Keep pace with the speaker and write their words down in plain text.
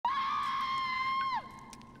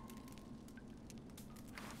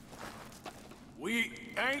We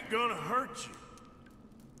ain't gonna hurt you.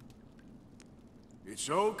 It's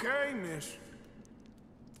okay, miss.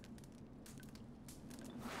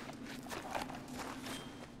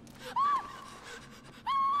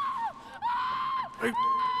 Hey.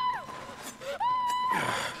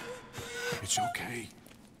 It's okay.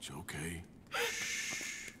 It's okay.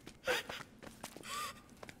 Shh.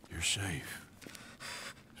 You're safe.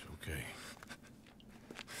 It's okay.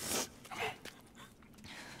 Come on.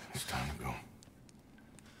 It's time to go.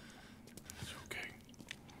 It's okay.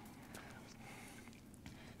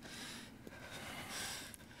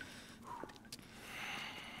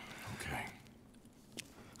 Okay.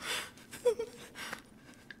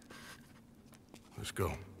 Let's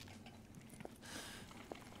go.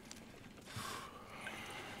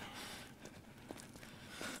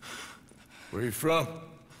 Where you from?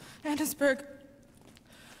 Annesburg.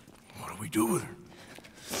 What do we do with her?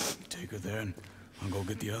 Take her there and I'll go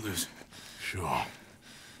get the others. Sure.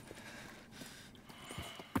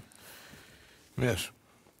 Miss,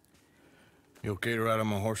 you okay to ride on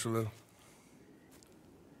my horse a little?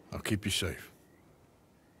 I'll keep you safe.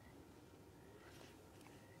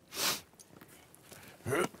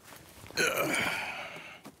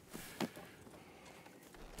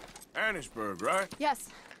 Annesburg, right? Yes.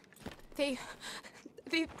 They...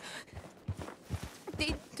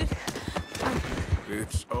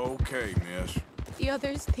 It's okay, miss. The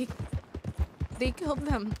others, they killed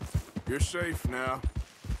them. You're safe now.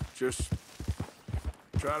 Just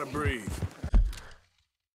try to breathe.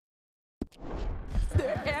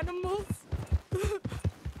 They're animals.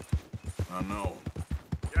 I know.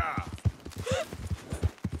 Yeah.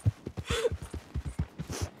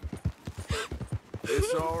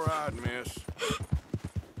 It's all right, miss.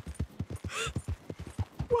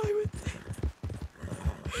 Why would they?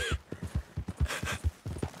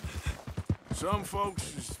 Some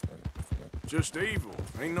folks is just evil.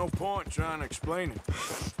 Ain't no point trying to explain it.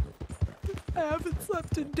 I haven't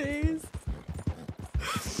slept in days.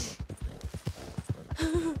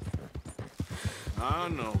 I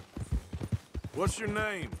know. What's your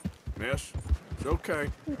name, miss? It's okay.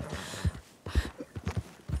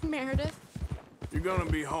 Meredith. You're gonna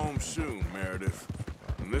be home soon, Meredith.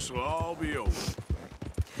 And this'll all be over.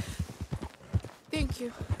 Thank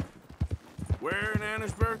you. Where in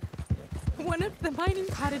Annesburg? One of the mining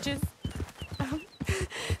cottages.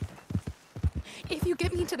 If you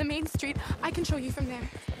get me to the main street, I can show you from there.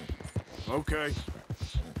 Okay.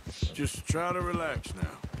 Just try to relax now.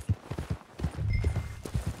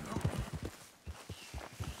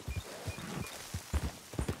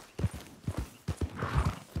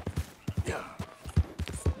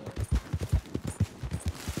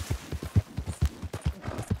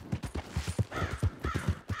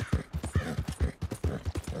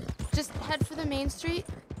 Just head for the main street.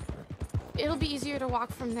 It'll be easier to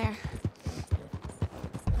walk from there.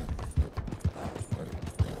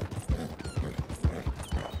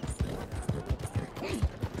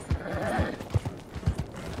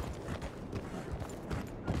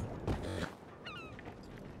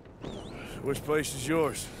 Which place is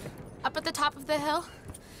yours? Up at the top of the hill.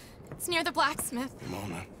 It's near the blacksmith. Come on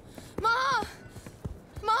now. Ma!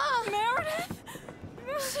 Ma! Meredith!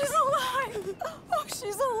 She's alive! Oh,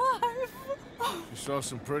 she's alive! You saw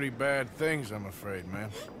some pretty bad things, I'm afraid, ma'am.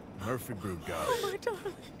 Murphy Brood got Oh, my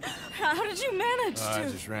darling. How did you manage I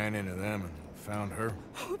to? just ran into them and found her.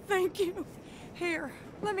 Oh, thank you. Here,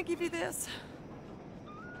 let me give you this.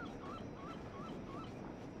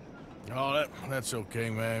 Oh, that's okay,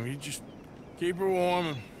 ma'am. You just keep her warm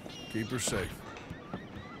and keep her safe.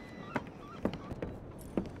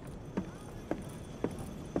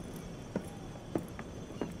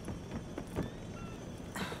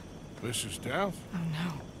 Mrs. Downs? Oh,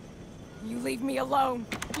 no. You leave me alone.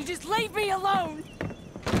 You just leave me alone!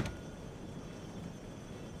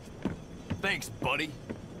 Thanks, buddy.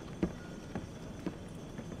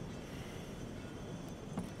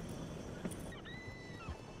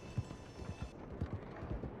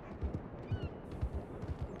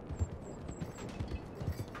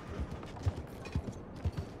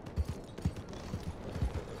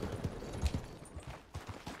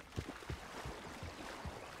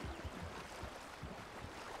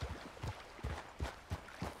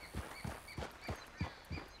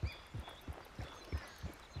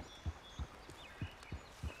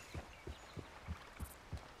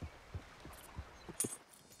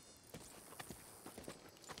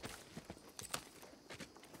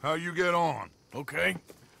 How you get on? Okay.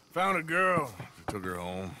 Found a girl. Took her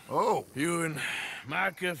home. Oh, You and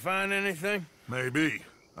Micah find anything? maybe.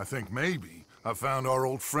 I think maybe I found our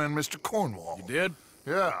old friend, Mr. Cornwall. You did?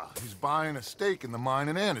 Yeah, he's buying a stake in the mine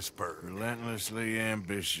in Annisburg. Relentlessly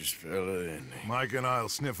ambitious fella, isn't he? Mike and I'll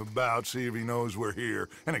sniff about, see if he knows we're here,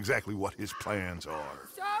 and exactly what his plans are.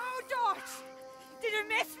 So, Dot, did you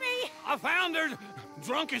miss me? I found her,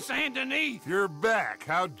 drunk in Saint Denis. You're back.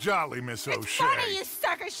 How jolly, Miss It's O'Shea. funny, you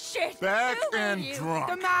sack of shit. Back Who are and you? drunk.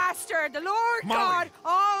 The Master, the Lord Molly, God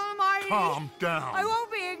Almighty. calm down. I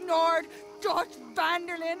won't be ignored. Dutch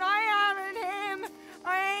Vanderlyn, I am him.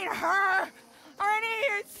 I ain't her. Or any of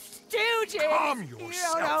your stooges. Calm You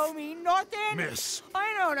yourself. don't owe me nothing. Miss.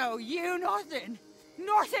 I don't owe you nothing.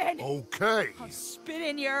 Nothing. Okay. I'll spit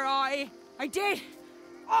in your eye. I did.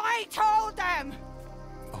 I told them.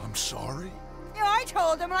 I'm sorry? Yeah, I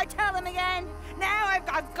told them and I tell them again. Now I've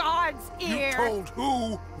got God's ear. You told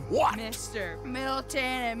who what? Mr. Milton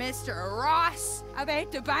and Mr. Ross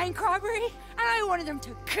about the bank robbery, and I wanted them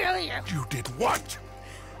to kill you. You did what?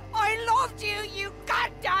 I loved you, you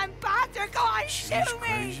goddamn bastard! Go on, She's shoot me!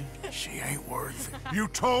 crazy. She ain't worth it. You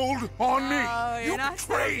told on me. Oh, you're You not so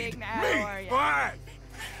betrayed big now, me. are you? What?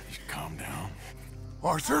 Just calm down.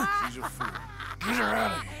 Arthur, She's a fool. Get her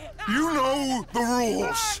out of here. you know the You're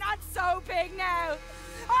rules. not so big now.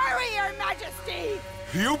 Are we, Your Majesty?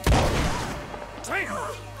 You...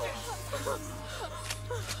 Damn!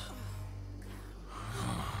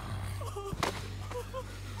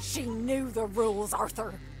 She knew the rules,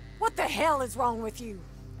 Arthur. What the hell is wrong with you?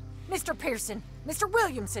 Mr. Pearson, Mr.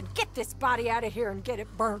 Williamson, get this body out of here and get it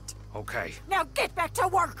burnt. Okay. Now get back to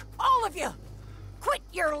work, all of you! Quit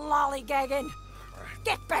your lollygagging!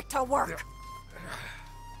 Get back to work!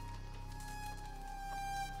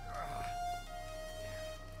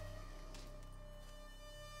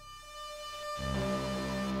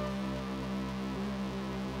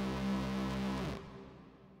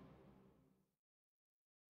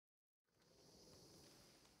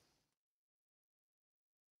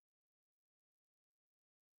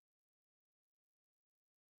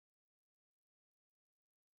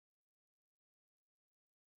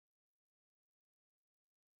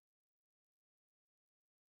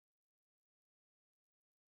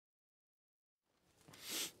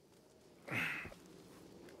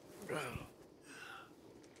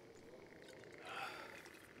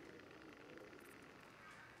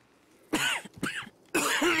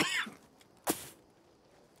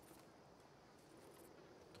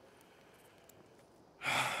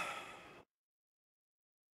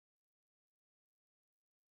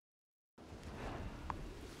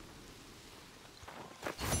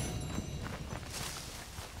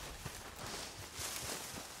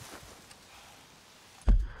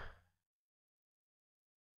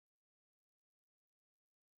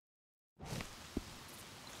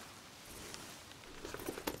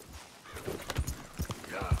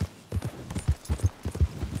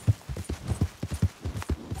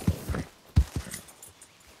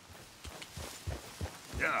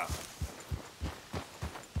 Yeah.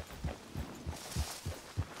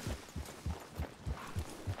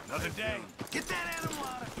 Another day. Get that animal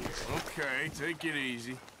out of here. Okay, take it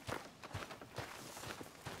easy.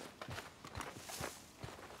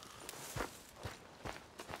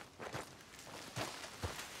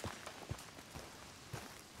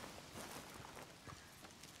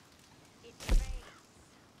 It fades.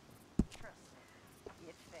 Trust me,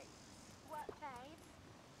 it fades. What fades?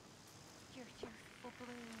 Your youthful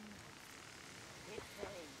bloom. It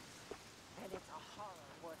fades. And it's a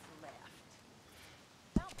horror what's left.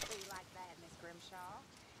 Don't be like that, Miss Grimshaw.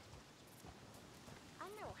 I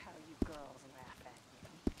know how you girls laugh at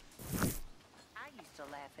me. I used to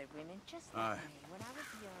laugh at women just like Aye. me when I was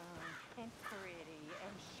young and pretty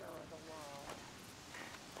and sure of the world.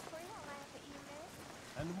 We don't laugh at you, miss.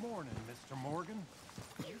 And morning, Mr. Morgan.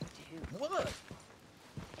 You do. What?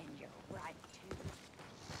 And you're right, too.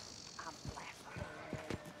 I'm laughing.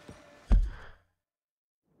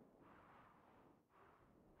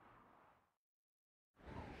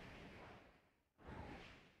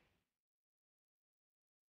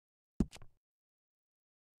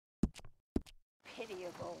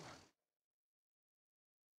 Pitiable.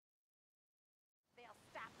 They'll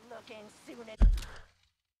stop looking soon as...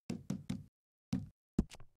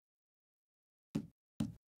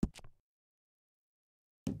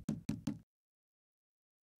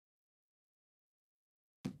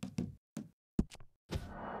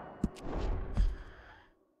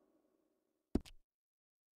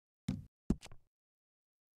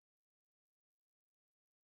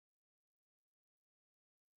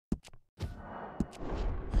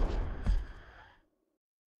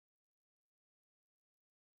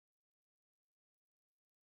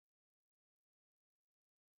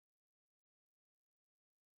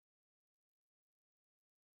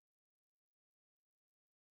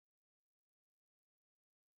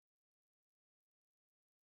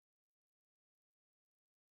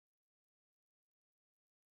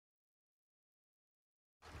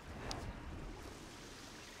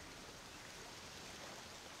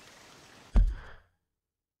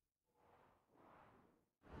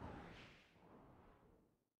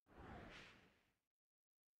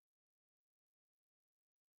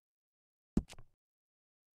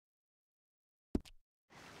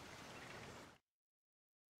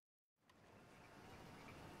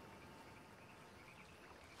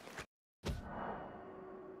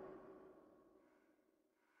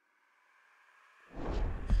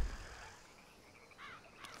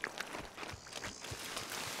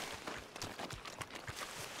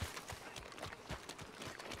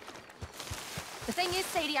 The thing is,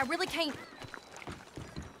 Sadie, I really can't...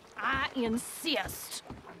 I insist.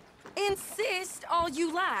 Insist all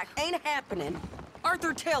you like. Ain't happening.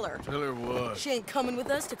 Arthur, tell her. Tell her what? She ain't coming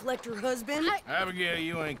with us to collect her husband. Abigail,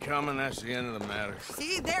 you ain't coming. That's the end of the matter.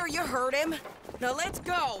 See, there you heard him. Now let's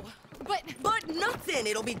go. But nothing.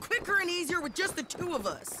 It'll be quicker and easier with just the two of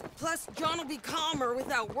us. Plus, John will be calmer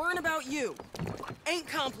without worrying about you. Ain't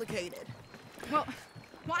complicated. Well,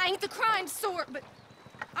 I ain't the crime sort, but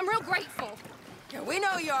I'm real grateful. Yeah, we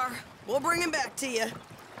know you are. We'll bring him back to you.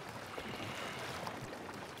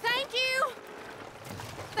 Thank you!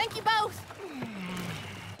 Thank you both.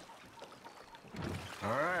 All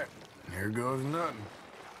right, here goes nothing.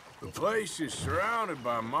 The place is surrounded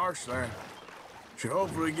by marshland. Should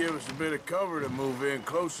hopefully give us a bit of cover to move in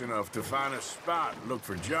close enough to find a spot and look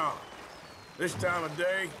for John. This time of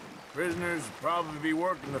day, prisoners will probably be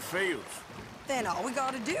working the fields. Then all we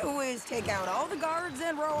gotta do is take out all the guards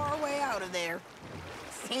and row our way out of there.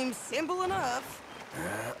 Seems simple enough.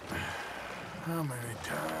 How many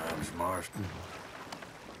times, Marston?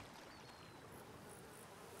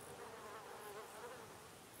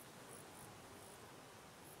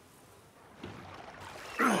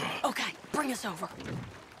 Okay, bring us over.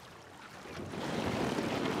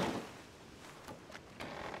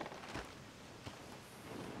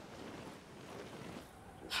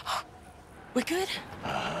 We good?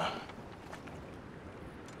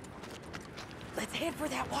 Let's head for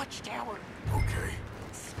that watchtower. Okay,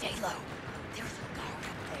 Stay low. There's a guard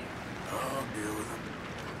up there. I'll deal with him.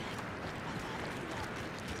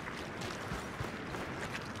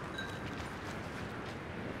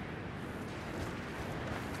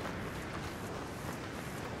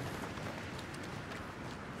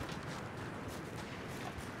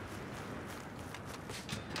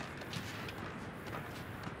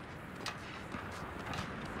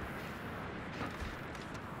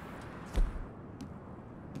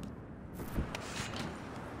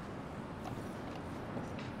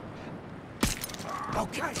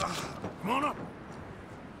 Okay, come on up.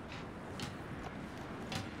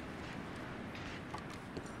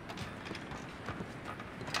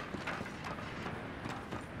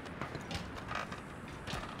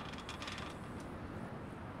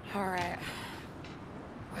 All right.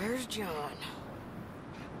 Where's John?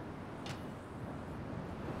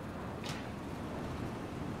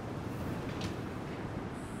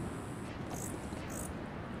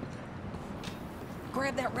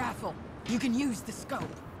 Grab that rifle. You can use the scope.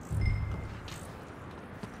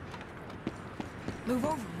 Move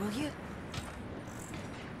over, will you?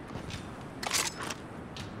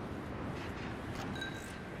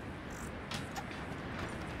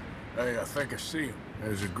 Hey, I think I see him.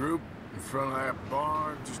 There's a group in front of that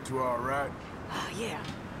barn just to our right. Yeah.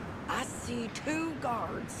 I see 2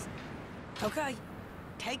 guards. Okay,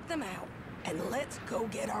 take them out, and let's go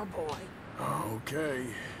get our boy. Okay.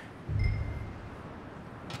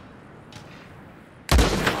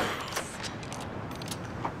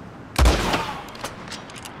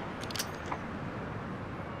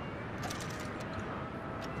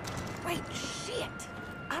 Wait, shit!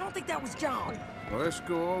 I don't think that was John. Well, let's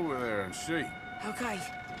go over there and see. Okay,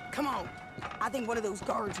 come on. I think one of those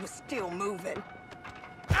guards was still moving.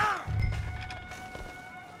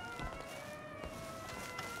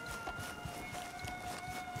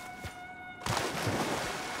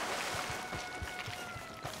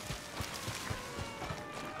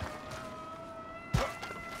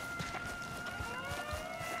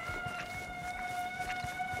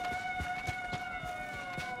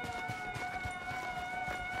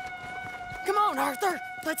 Come on, Arthur!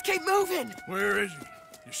 Let's keep moving! Where is he?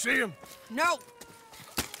 You see him? No!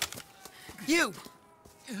 You!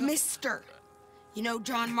 Mister! You know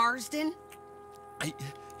John Marston?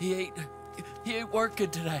 He ain't working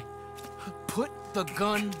today. Put the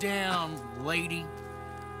gun down, lady.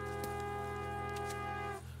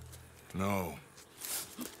 No.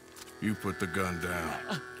 You put the gun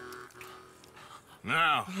down.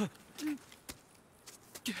 Now.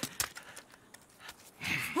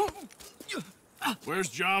 Where's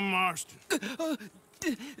John Marston?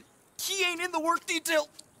 He ain't in the work detail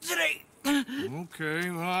today. Okay,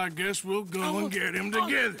 well, I guess we'll go and get him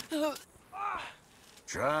together.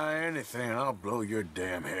 Try anything and I'll blow your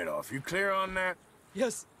damn head off. You clear on that?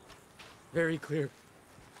 Yes, very clear.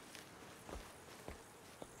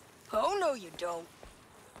 Oh, no you don't.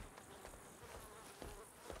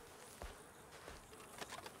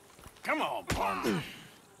 Come on, partner.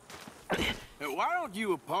 Hey, why don't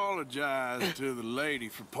you apologize to the lady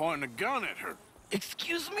for pointing a gun at her?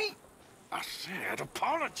 Excuse me? I said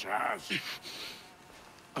apologize.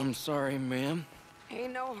 I'm sorry, ma'am.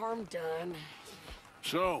 Ain't no harm done.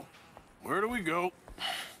 So, Where do we go?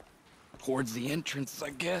 Towards the entrance,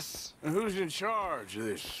 I guess. And who's in charge of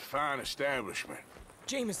this fine establishment?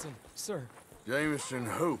 Jameson, sir. Jameson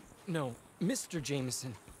who? No, Mr.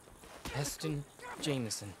 Jameson. Heston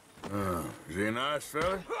Jameson. Is he a nice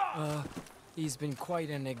fella? He's been quite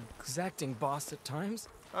an exacting boss at times.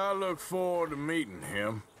 I look forward to meeting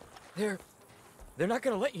him. They're not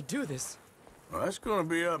gonna let you do this. Well, that's gonna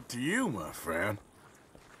be up to you, my friend.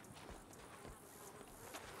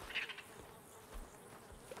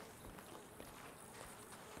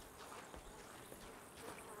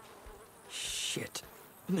 Shit.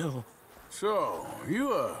 No. So,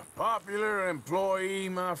 you a popular employee,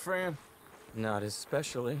 my friend? Not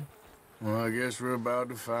especially. Well, I guess we're about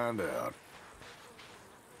to find out.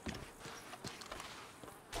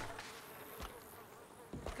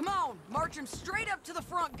 Come on, march him straight up to the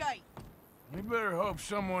front gate. We better hope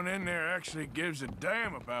someone in there actually gives a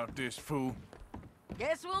damn about this fool.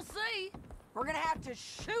 Guess we'll see. We're gonna have to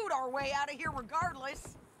shoot our way out of here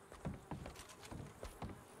regardless.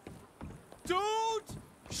 Don't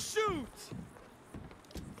shoot!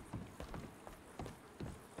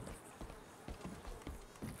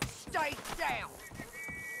 Stay down.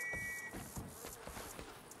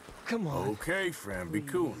 Come on. Okay, friend, be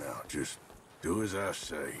cool now. Just do as I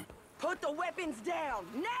say. Put the weapons down,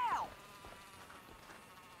 now!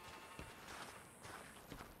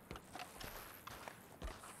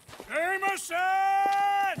 Jameson!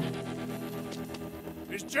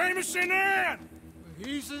 Is Jameson in?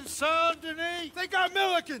 He's in Saint Denis. They got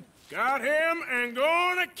Milliken. Got him and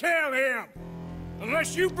gonna kill him.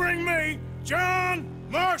 Unless you bring me John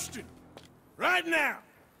Marston. Right now.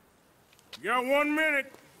 You got 1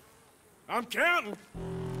 minute. I'm counting.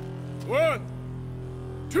 1,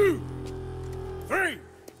 2, 3.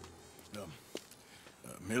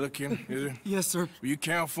 Milliken, is it? Yes, sir. Will you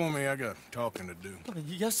count for me? I got talking to do.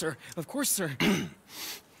 Yes, sir. Of course, sir.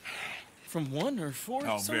 From 1 or 4,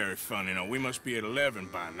 Oh, sir? very funny. No, we must be at 11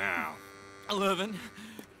 by now. 11,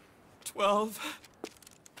 12,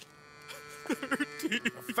 13,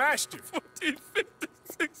 Faster. 14, 15,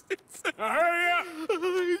 16, 17. Now hurry up!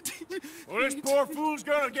 Well, this poor fool's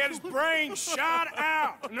gonna get his brains shot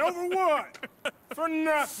out. And over what? For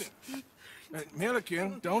nothing.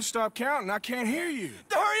 Milliken, don't stop counting. I can't hear you.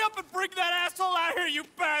 Hurry up and bring that asshole out here, you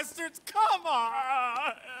bastards! Come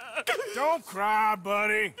on! Don't cry,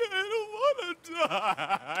 buddy. I don't want to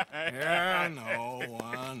die. Yeah, I know.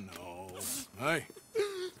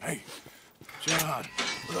 Hey, John.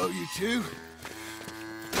 Hello, you two.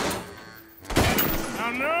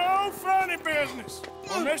 Now, no funny business.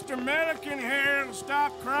 Well, Mr. Milliken here will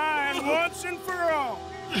stop crying once and for all.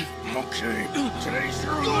 Okay, today's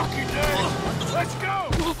your lucky day. Let's go!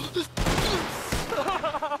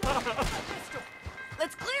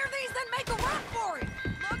 Let's clear these, then make a run for it.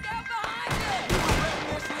 Look out behind you.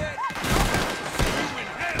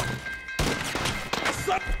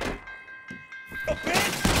 Son of a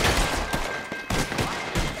bitch!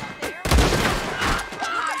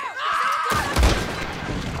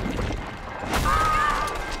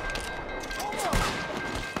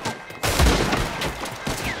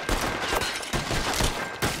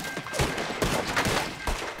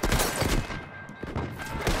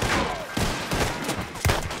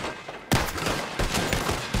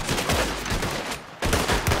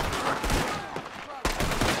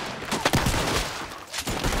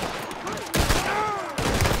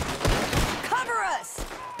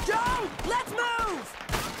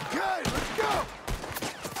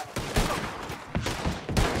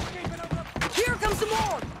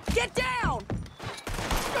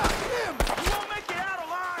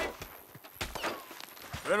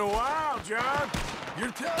 Been a while, John.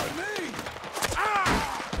 You're telling me?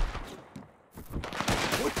 Ah!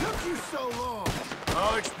 What took you so long?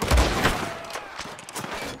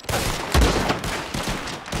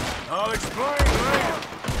 I'll explain later.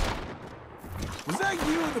 Was that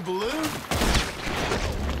you in the balloon?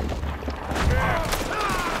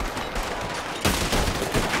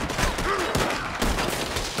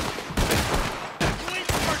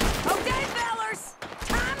 Okay, fellas,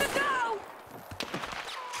 time to go.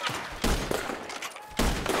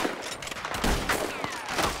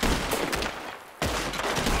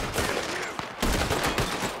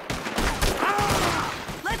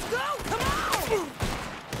 Let's go, come on.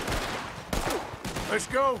 Let's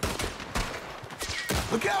go.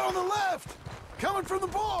 Look out on the left! Coming from the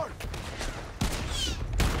board!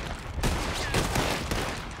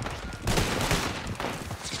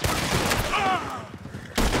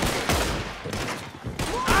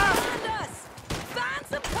 Behind us! Find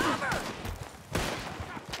some cover!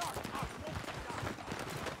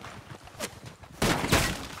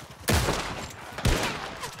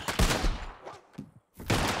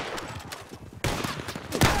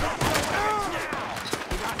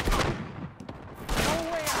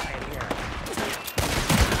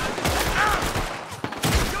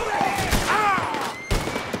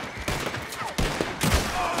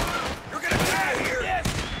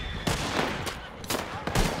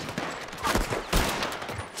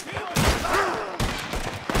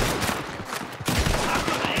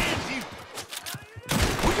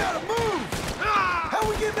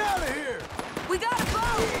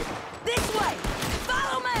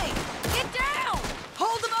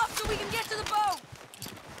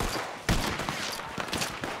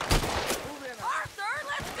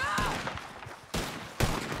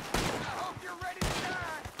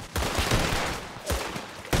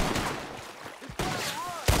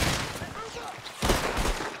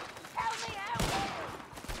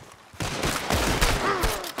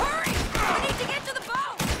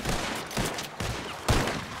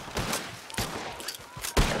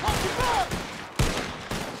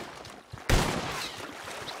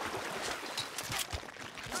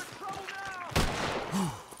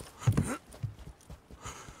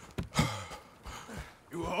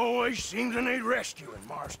 boys seem to need rescuing,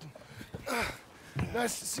 Marston.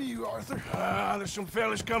 Nice to see you, Arthur. There's some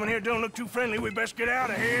fellas coming here. Don't look too friendly. We best get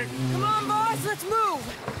out of here. Come on, boys, let's move.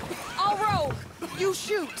 I'll row. You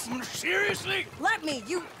shoot. Seriously? Let me.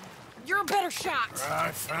 You're a better shot.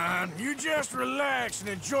 Right, fine. You just relax and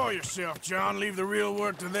enjoy yourself, John. Leave the real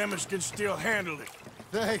work to them as can still handle it.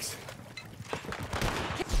 Thanks.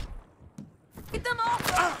 Get them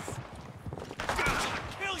off us!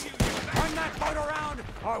 Kill you! Turn that boat around,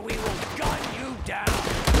 or we will gun you down!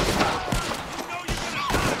 You know you're gonna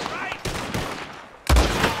die, right?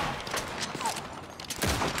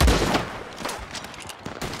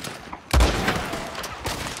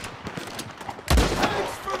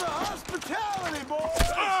 Thanks for the hospitality, boys!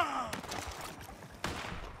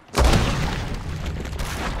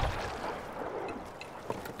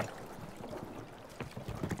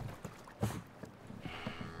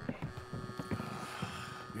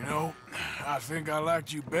 You know, I think I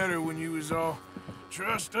liked you better when you was all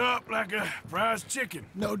trussed up like a prize chicken.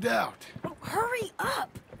 No doubt. Oh, hurry up!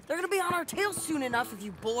 They're gonna be on our tails soon enough if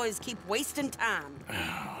you boys keep wasting time.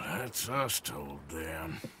 Oh, that's us told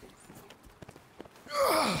them.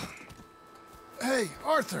 Hey,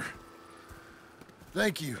 Arthur.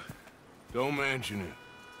 Thank you. Don't mention it.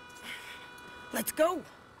 Let's go.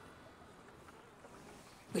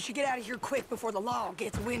 We should get out of here quick before the law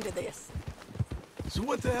gets wind of this. So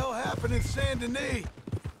what the hell happened in Saint Denis?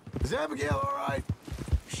 Is Abigail all right?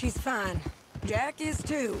 She's fine. Jack is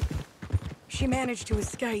too. She managed to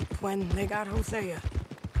escape when they got Hosea.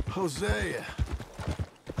 Hosea.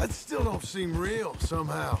 That still don't seem real,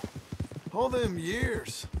 somehow. All them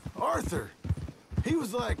years. Arthur. He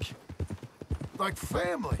was like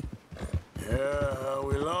family. Yeah,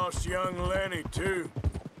 we lost young Lenny, too.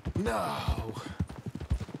 No.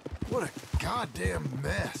 What a goddamn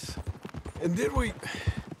mess. And did we...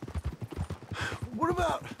 What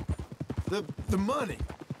about the money?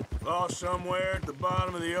 Lost somewhere at the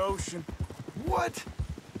bottom of the ocean. What?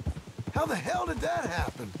 How the hell did that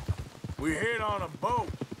happen? We hit on a boat.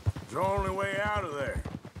 It's the only way out of there.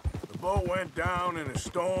 The boat went down in a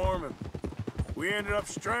storm, and we ended up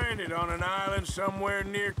stranded on an island somewhere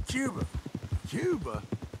near Cuba. Cuba?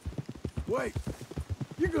 Wait,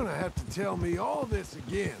 you're gonna have to tell me all this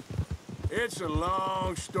again. It's a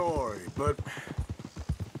long story, but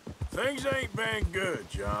things ain't been good,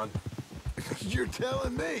 John. You're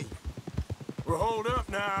telling me? We're holed up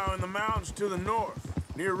now in the mountains to the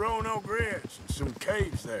north, near Roanoke Ridge, and some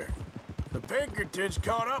caves there. The Pinkertons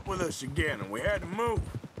caught up with us again, and we had to move.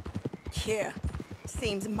 Yeah.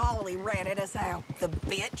 Seems Molly ratted us out, the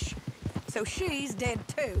bitch. So she's dead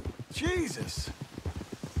too. Jesus.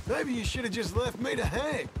 Maybe you should have just left me to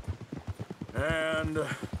hang. And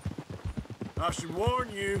I should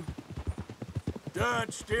warn you,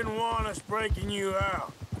 Dutch didn't want us breaking you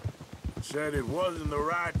out. Said it wasn't the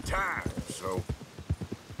right time, so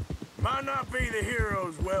might not be the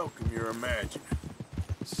hero's welcome you're imagining.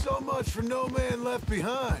 So much for no man left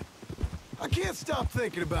behind. I can't stop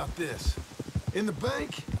thinking about this. In the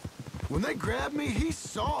bank, when they grabbed me, he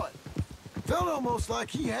saw it. Felt almost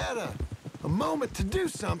like he had a moment to do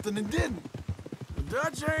something and didn't.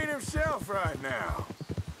 Dutch ain't himself right now.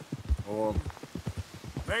 Or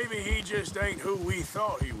maybe he just ain't who we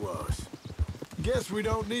thought he was. Guess we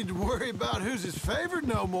don't need to worry about who's his favorite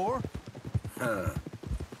no more. Huh.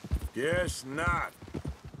 Guess not.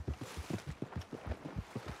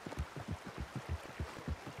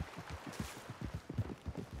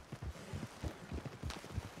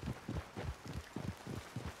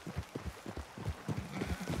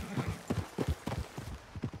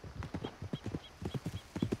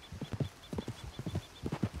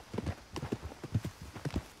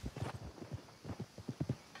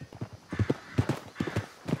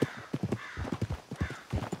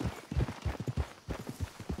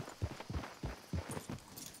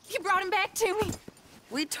 You brought him back to me.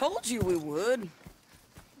 We told you we would.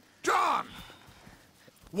 John!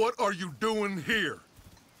 What are you doing here?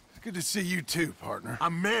 Good to see you too, partner. I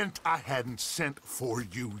meant I hadn't sent for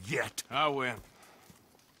you yet. I went.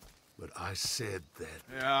 But I said that.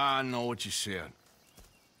 Yeah, I know what you said.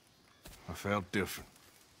 I felt different.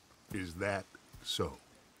 Is that so?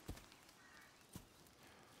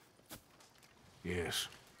 Yes.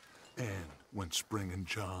 And when Spring and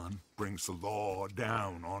John brings the law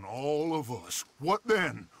down on all of us, what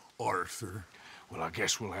then, Arthur? Well, I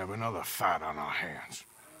guess we'll have another fight on our hands.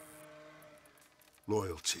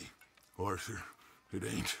 Loyalty, Arthur, it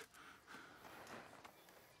ain't.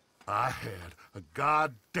 I had a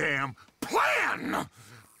goddamn plan!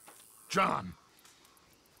 John,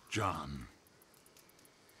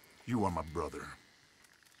 you are my brother.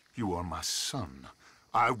 You are my son.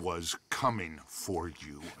 I was coming for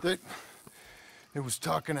you. They was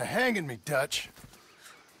talking of hanging me, Dutch.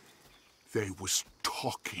 They was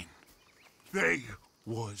talking. They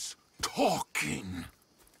was talking.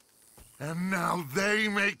 And now they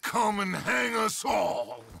may come and hang us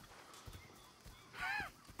all.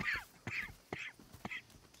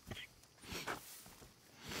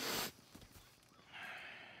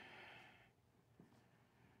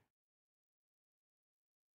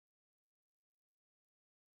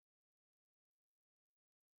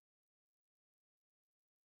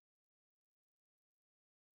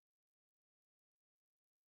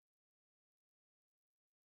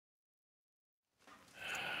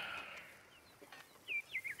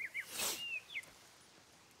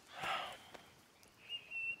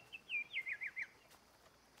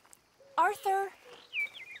 Arthur!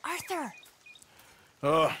 Arthur!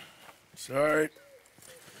 Oh, sorry.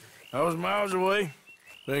 I was miles away,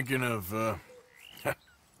 thinking of, I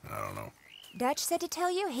don't know. Dutch said to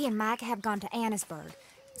tell you he and Mike have gone to Annisburg.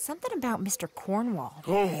 Something about Mr. Cornwall.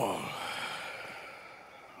 Cornwall.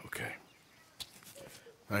 Okay.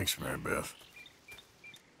 Thanks, Mary Beth.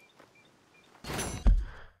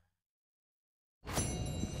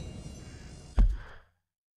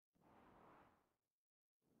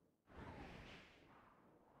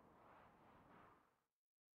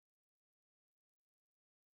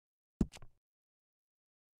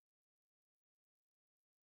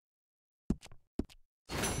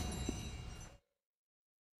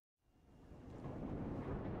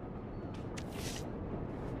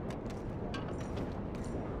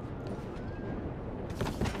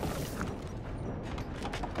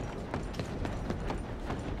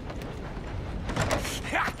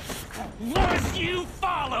 Was you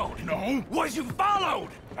followed? No. Was you followed?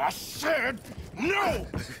 I said no!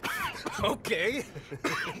 Okay.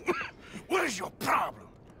 What is your problem?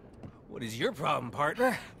 What is your problem,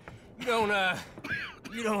 partner? You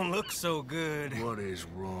don't look so good. What is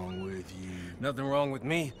wrong with you? Nothing wrong with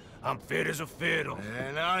me. I'm fit as a fiddle.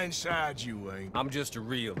 And not inside you ain't. I'm just a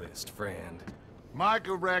realist, friend.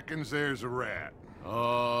 Micah reckons there's a rat.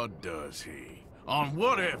 Oh, does he? On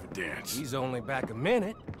what evidence? He's only back a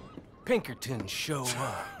minute. Pinkerton show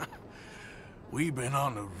up. We've been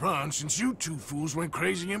on the run since you two fools went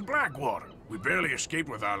crazy in Blackwater. We barely escaped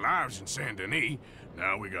with our lives in Saint Denis.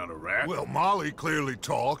 Now we got a rat. Well, Molly clearly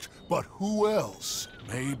talked, but who else?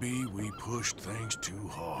 Maybe we pushed things too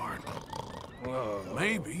hard.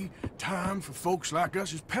 Maybe time for folks like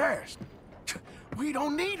us is past. We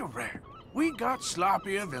don't need a rat. We got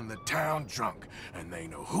sloppier than the town drunk, and they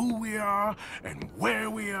know who we are, and where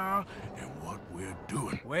we are, and what we're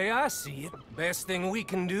doing. Way I see it, best thing we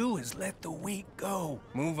can do is let the week go.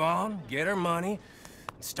 Move on, get our money,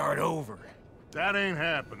 and start over. That ain't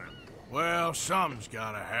happening. Well, something's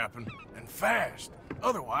gotta happen, and fast.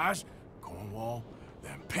 Otherwise, Cornwall,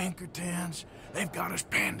 them Pinkertons, they've got us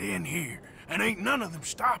penned in here, and ain't none of them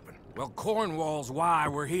stopping. Well, Cornwall's why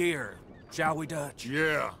we're here. Shall we, Dutch?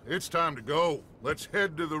 Yeah, it's time to go. Let's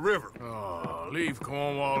head to the river. Oh, leave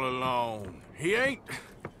Cornwall alone. He ain't...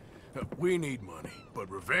 We need money, but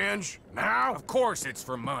revenge, now? Of course it's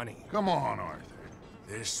for money. Come on, Arthur.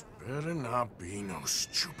 This better not be no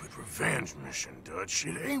stupid revenge mission, Dutch.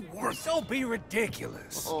 It ain't worth it. Don't be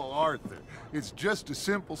ridiculous. Oh, Arthur, it's just a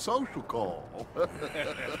simple social call.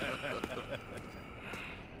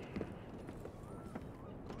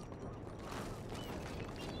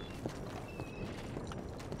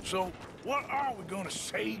 So, what are we gonna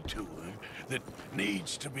say to him that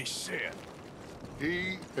needs to be said?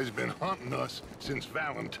 He has been hunting us since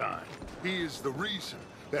Valentine. He is the reason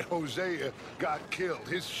that Hosea got killed.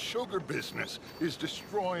 His sugar business is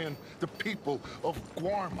destroying the people of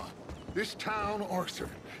Guarma. This town, Arthur,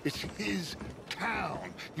 it's his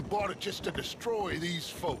town. He bought it just to destroy these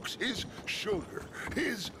folks. His sugar,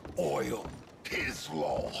 his oil, his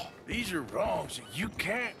law. These are wrongs that you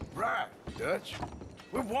can't right, Dutch.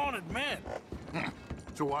 We're wanted men.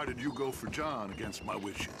 So why did you go for John against my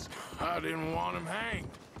wishes? I didn't want him hanged.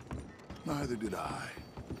 Neither did I.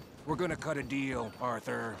 We're gonna cut a deal,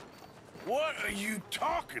 Arthur. What are you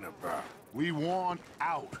talking about? We want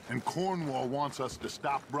out, and Cornwall wants us to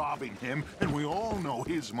stop robbing him, and we all know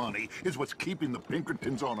his money is what's keeping the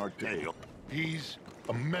Pinkertons on our tail. He's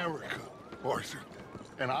America, Arthur,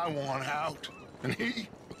 and I want out, and he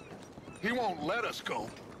won't let us go.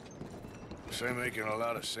 This ain't making a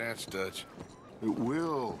lot of sense, Dutch. It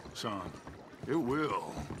will, son. It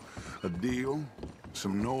will. A deal,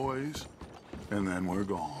 some noise, and then we're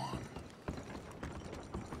gone.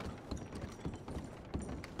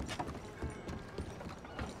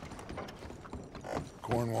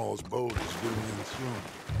 Cornwall's boat is due in soon.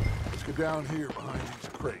 Let's They're down here behind these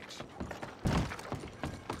crates.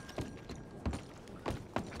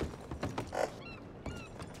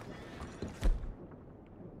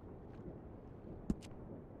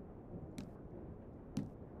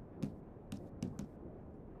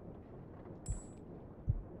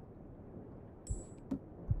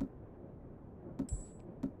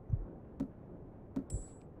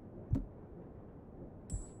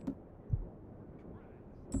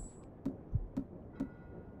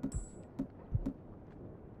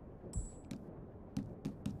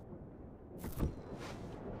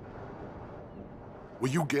 Will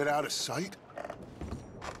you get out of sight?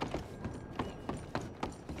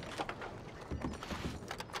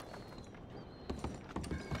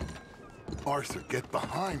 Arthur, get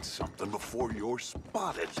behind something before you're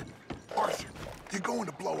spotted. Arthur, you're going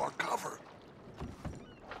to blow our cover.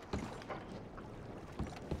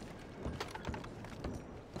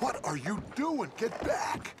 What are you doing? Get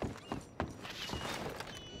back!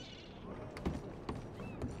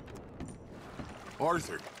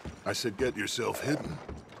 Arthur, I said get yourself hidden.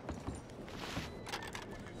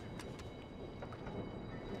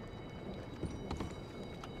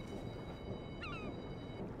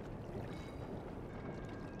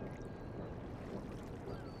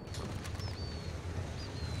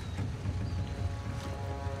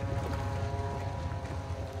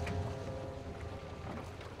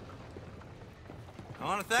 I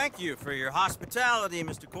want to thank you for your hospitality,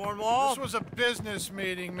 Mr. Cornwall. This was a business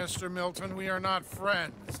meeting, Mr. Milton. We are not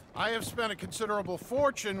friends. I have spent a considerable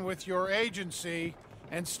fortune with your agency,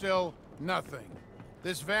 and still nothing.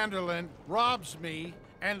 This Vanderlyn robs me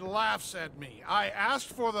and laughs at me. I asked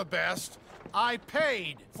for the best. I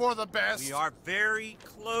paid for the best. We are very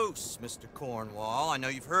close, Mr. Cornwall. I know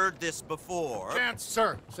you've heard this before. Chance,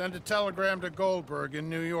 sir. Send a telegram to Goldberg in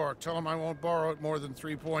New York. Tell him I won't borrow it more than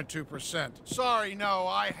 3.2%. Sorry, no,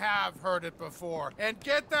 I have heard it before. And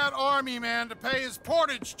get that army man to pay his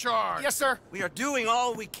portage charge. Yes, sir. We are doing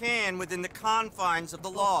all we can within the confines of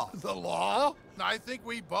the law. The law? I think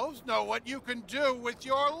we both know what you can do with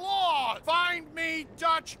your law. Find me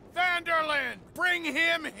Dutch Vanderlyn. Bring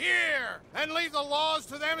him here. And leave the laws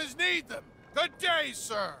to them as need them. Good day,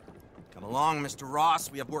 sir. Come along, Mr. Ross.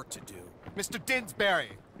 We have work to do. Mr. Didsbury.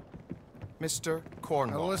 Mr.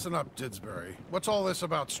 Cornwall. Now listen up, Didsbury. What's all this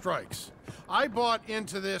about strikes? I bought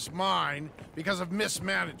into this mine because of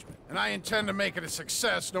mismanagement, and I intend to make it a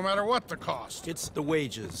success no matter what the cost. It's the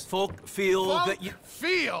wages. Folk feel that you...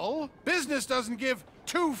 Feel? Business doesn't give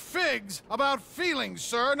two figs about feelings,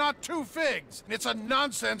 sir, not two figs. It's a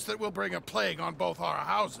nonsense that will bring a plague on both our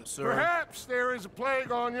houses, sir. Perhaps there is a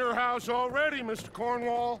plague on your house already, Mr.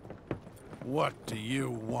 Cornwall. What do you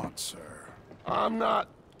want, sir? I'm not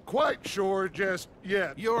quite sure just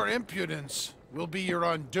yet. Your impudence will be your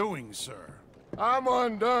undoing, sir. I'm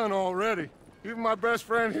undone already. Even my best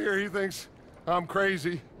friend here, he thinks I'm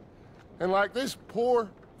crazy. And like this poor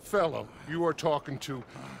fellow you are talking to,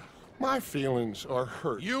 my feelings are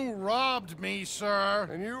hurt. You robbed me, sir.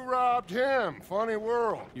 And you robbed him. Funny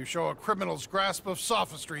world. You show a criminal's grasp of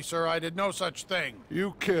sophistry, sir. I did no such thing.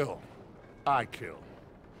 You kill. I kill.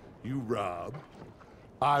 You rob.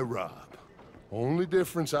 I rob. Only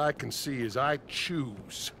difference I can see is I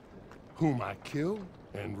choose whom I kill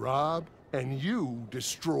and rob, and you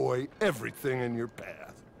destroy everything in your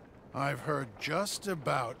path. I've heard just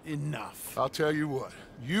about enough. I'll tell you what.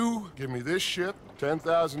 You give me this ship,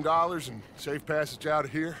 $10,000, and safe passage out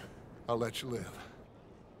of here, I'll let you live.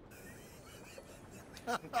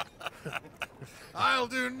 I'll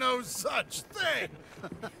do no such thing.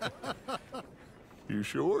 You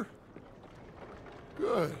sure?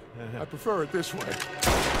 Good. I prefer it this way.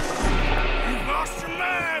 You've lost your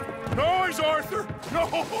mind! Noise, Arthur!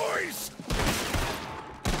 Noise!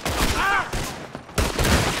 Ah!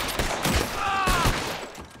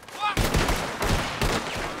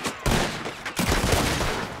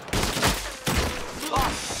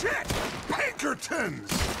 Oh, shit!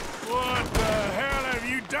 Pinkertons! What the hell have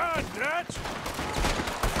you done, Dutch?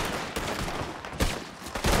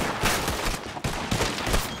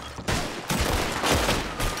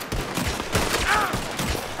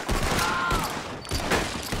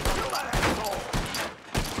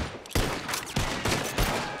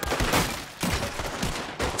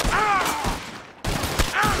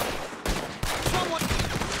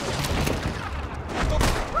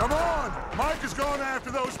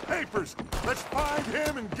 Let's find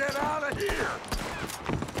him and get out of here!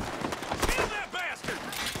 Kill that bastard!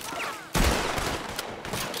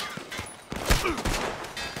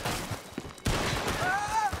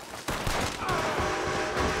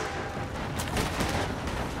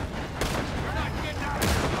 We're not getting out of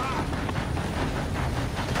here alive!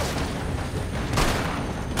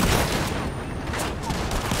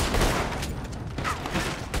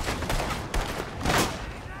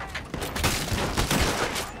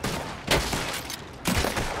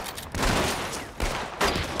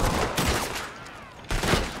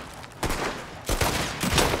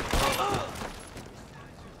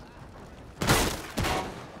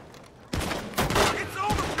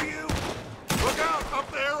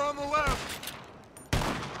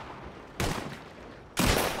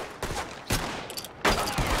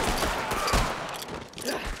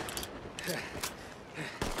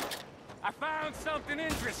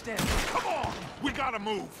 interested. Come on! We gotta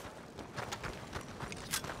move!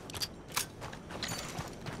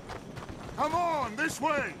 Come on, this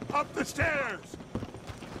way! Up the stairs!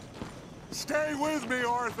 Stay with me,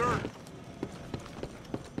 Arthur!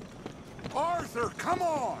 Arthur, come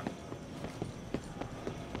on!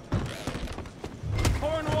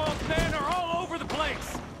 Cornwall's men are all over the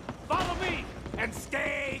place. Follow me and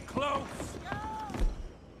stay close.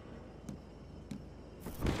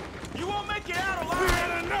 You won't make it out alive! We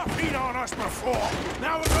had enough heat on us before!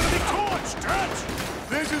 Now we're gonna be torched, Dutch!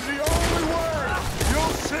 This is the only way!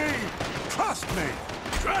 You'll see! Trust me!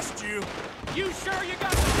 Trust you? You sure you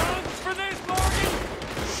got the guns for this, Morgan?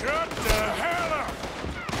 Shut the hell up!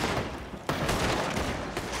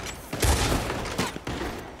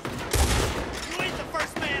 You ain't the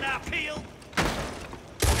first man I peeled.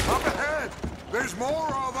 Up ahead! There's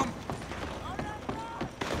more of them!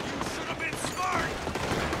 You should have been smart!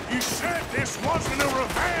 You said this wasn't a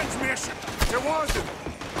revenge mission! It wasn't!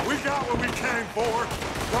 We got what we came for!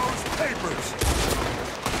 Those papers!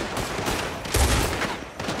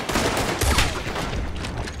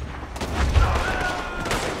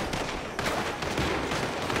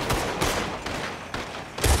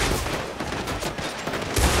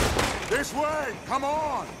 This way! Come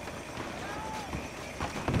on!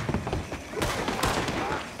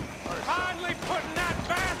 Finally putting that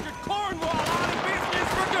bastard Cornwall out of business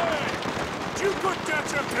for good! Did you put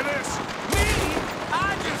Dutch up to this? Me?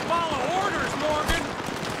 I just follow orders, Morgan!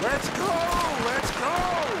 Let's go! Let's go!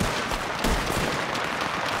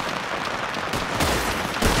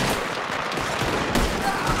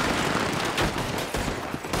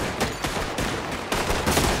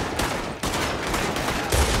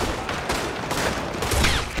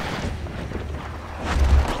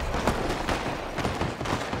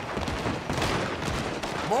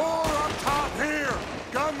 More up top here!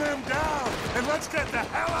 Gun them down, and let's get the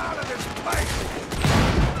hell out of this place!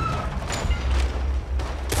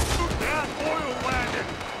 Shoot that oil wagon!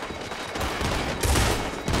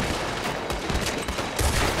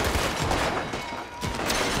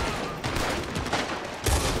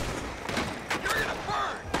 You're gonna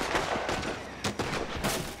burn!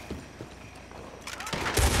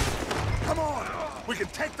 Come on! We can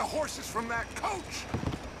take the horses from that coach!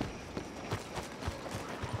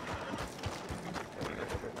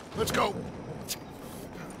 Let's go.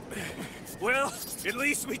 Well, at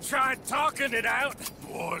least we tried talking it out.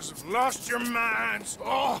 Boys have lost your minds.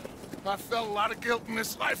 Oh, I felt a lot of guilt in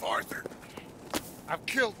this life, Arthur. I've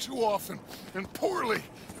killed too often, and poorly,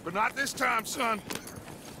 but not this time, son.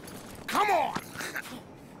 Come on!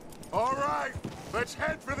 All right, let's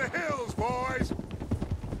head for the hills, boys.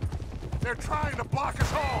 They're trying to block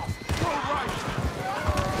us off. Go right.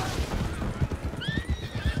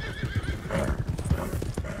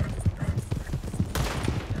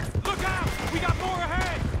 Look out! We got more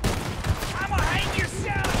ahead! I'ma hang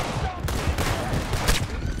yourself!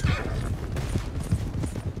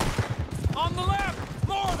 On the left!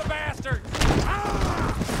 More of the bastards! Ah!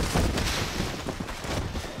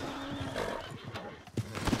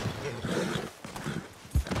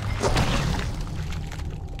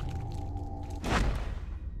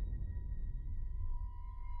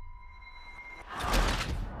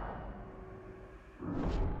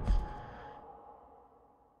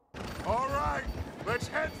 All right, let's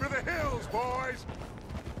head for the hills, boys.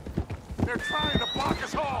 They're trying to block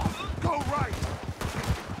us off. Go right.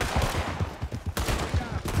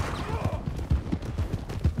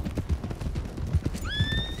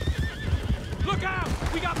 Look out!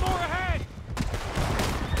 We got more ahead!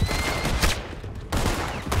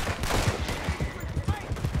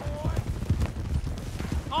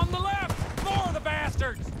 On the left! More of the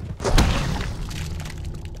bastards!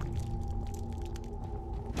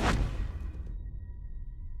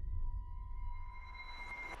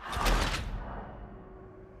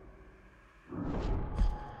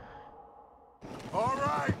 All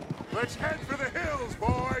right, let's head for the hills,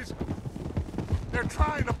 boys. They're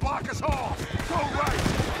trying to block us off. Go right.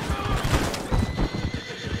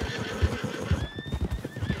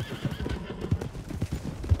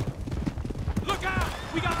 Look out!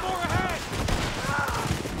 We got more ahead!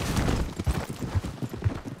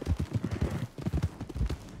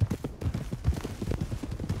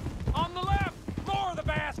 On the left! More of the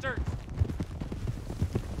bastards!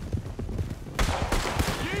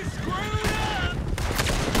 You screwed up!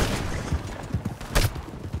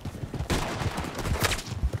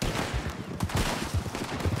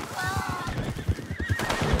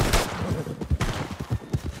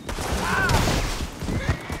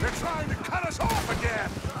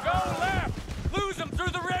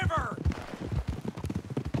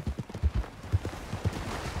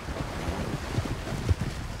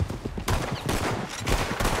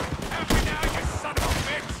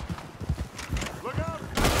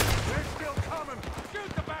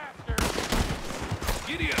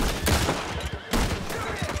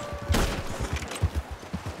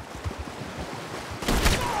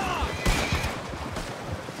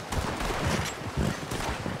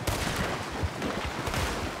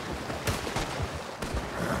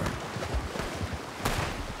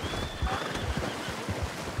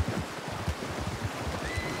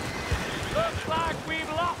 Looks like we've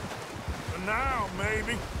lost. For now,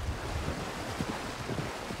 maybe.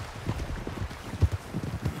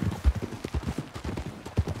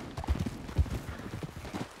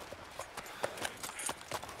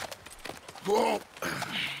 Whoa.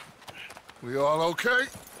 We all okay?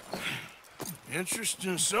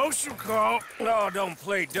 Interesting social call. Oh, don't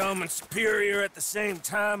play dumb and superior at the same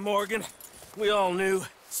time, Morgan. We all knew,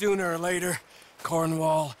 sooner or later,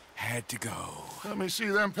 Cornwall had to go. Let me see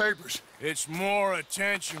them papers. It's more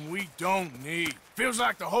attention we don't need. Feels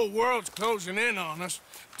like the whole world's closing in on us.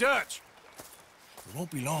 Dutch, it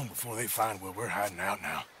won't be long before they find where we're hiding out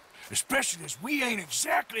now. Especially as we ain't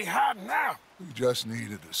exactly hiding out. We just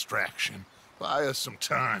need a distraction. Buy us some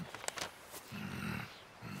time.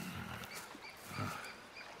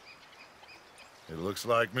 It looks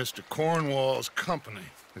like Mr. Cornwall's company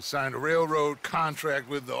has signed a railroad contract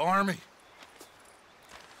with the Army.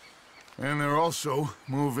 And they're also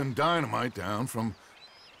moving dynamite down from,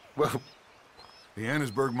 well, the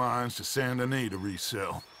Annesburg mines to Saint Denis to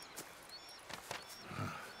resell.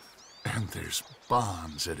 And there's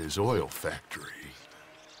bombs at his oil factory.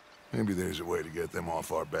 Maybe there's a way to get them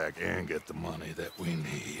off our back and get the money that we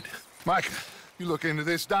need. Micah, you look into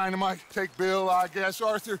this dynamite. Take Bill, I guess.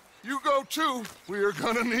 Arthur, you go too. We are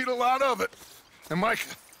gonna need a lot of it. And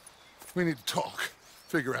Micah, we need to talk.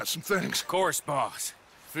 Figure out some things. Of course, boss.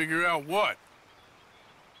 Figure out what?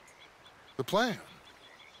 The plan.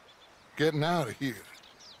 Getting out of here.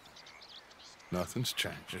 Nothing's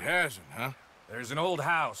changed. It hasn't, huh? There's an old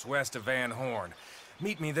house west of Van Horn.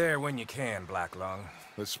 Meet me there when you can, Black Lung.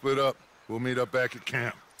 Let's split up. We'll meet up back at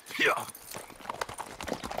camp. Yeah.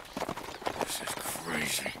 This is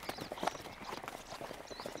crazy.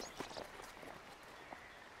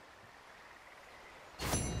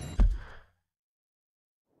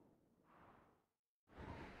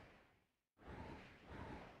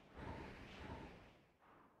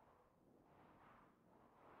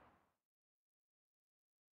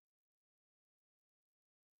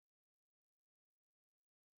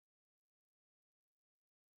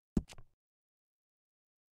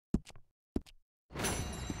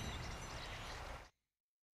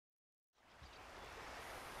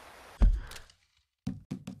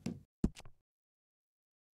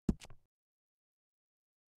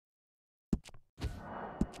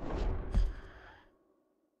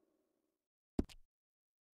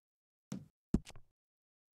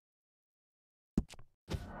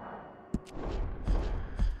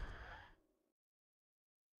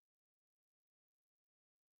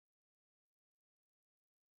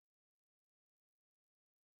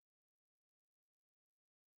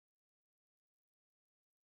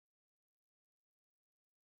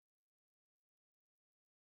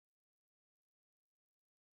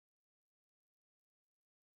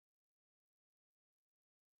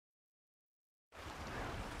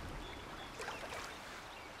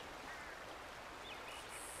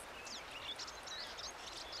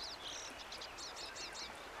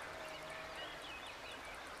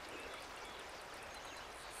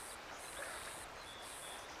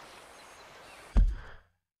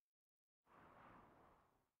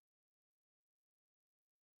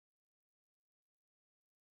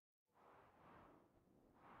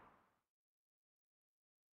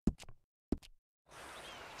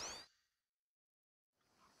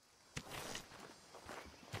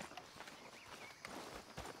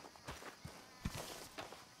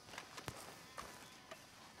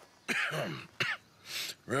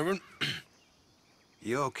 Reverend?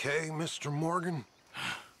 You okay, Mr. Morgan?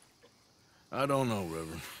 I don't know,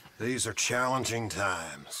 Reverend. These are challenging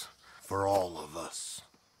times for all of us.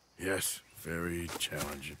 Yes, very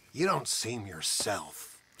challenging. You don't seem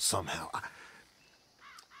yourself, somehow.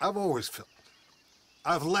 I've always felt...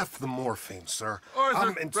 I've left the morphine, sir.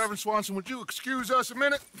 Arthur, Reverend Swanson, would you excuse us a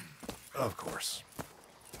minute? Of course.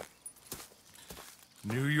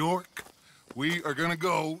 New York. We are gonna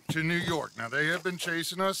go to New York. Now, they have been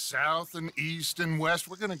chasing us south and east and west.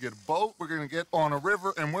 We're gonna get a boat, we're gonna get on a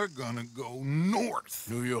river, and we're gonna go north.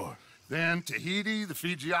 New York. Then Tahiti, the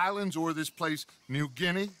Fiji Islands, or this place, New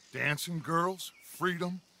Guinea, dancing girls,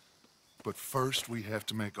 freedom. But first, we have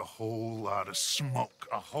to make a whole lot of smoke,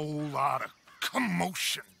 a whole lot of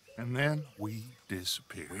commotion. And then we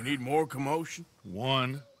disappear. We need more commotion?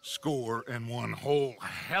 1 score and 1 whole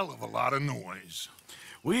hell of a lot of noise.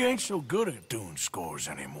 We ain't so good at doing scores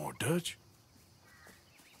anymore, Dutch.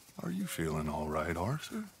 Are you feeling all right,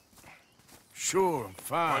 Arthur? Sure, I'm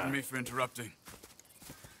fine. Pardon me for interrupting.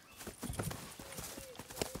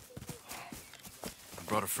 I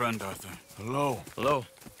brought a friend, Arthur. Hello. Hello.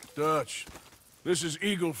 Dutch. This is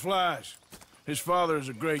Eagle Flies. His father is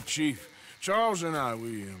a great chief. Charles and I,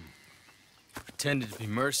 Pretended to be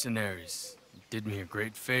mercenaries. Did me a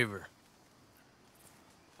great favor.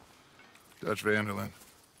 Dutch van der Linde,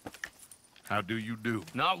 how do you do?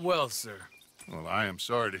 Not well, sir. Well, I am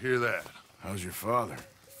sorry to hear that. How's your father?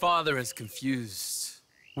 Father has confused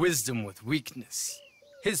wisdom with weakness.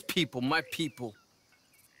 His people, my people.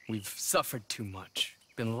 We've suffered too much.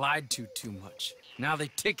 Been lied to too much. Now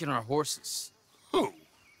they've taken our horses. Who?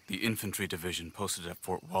 The infantry division posted at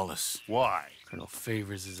Fort Wallace. Why? Colonel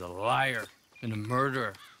Favors is a liar and a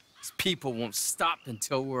murderer. His people won't stop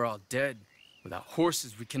until we're all dead. Without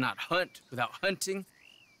horses, we cannot hunt. Without hunting,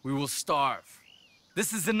 we will starve.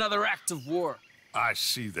 This is another act of war. I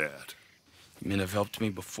see that. Men have helped me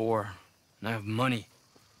before, and I have money.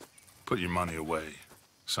 Put your money away,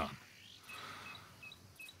 son.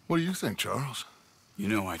 What do you think, Charles? You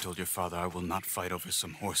know I told your father I will not fight over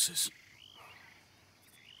some horses.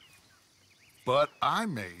 But I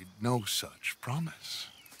made no such promise.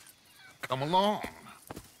 Come along.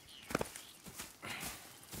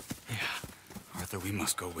 Arthur, we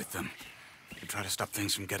must go with them to try to stop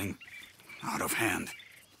things from getting out of hand.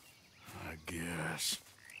 I guess.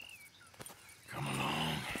 Come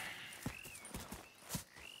along.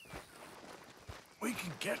 We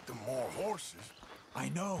can get them more horses. I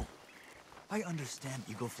know. I understand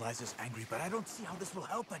Eagle Flies is angry, but I don't see how this will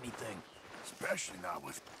help anything. Especially not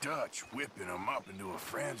with Dutch whipping them up into a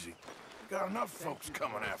frenzy. Got enough folks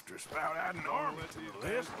coming after us without adding army to the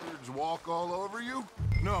list. Bastards walk all over you?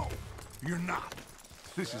 No, you're not.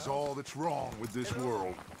 This is all that's wrong with this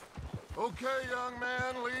world. Okay, young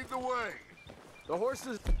man, lead the way. The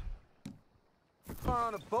horses are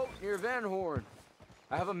on a boat near Van Horn.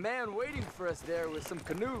 I have a man waiting for us there with some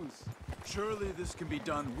canoes. Surely this can be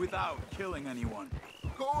done without killing anyone.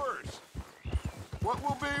 Of course. What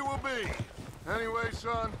will be, will be. Anyway,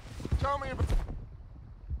 son, tell me about...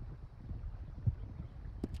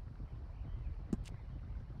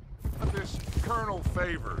 this Colonel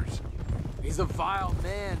Favors. He's a vile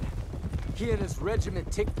man. He and his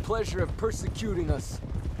regiment take pleasure of persecuting us.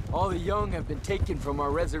 All the young have been taken from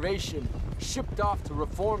our reservation, shipped off to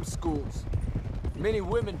reform schools. Many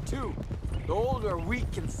women, too. The old are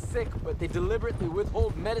weak and sick, but they deliberately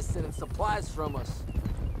withhold medicine and supplies from us.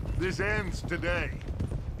 This ends today.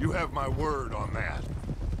 You have my word on that.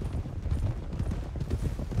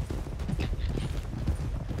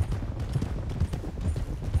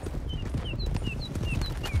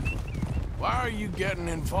 Why are you getting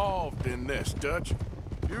involved in this, Dutch?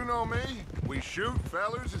 You know me. We shoot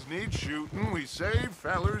fellers as need shooting. We save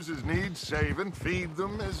fellers as need saving. Feed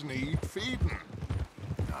them as need feeding.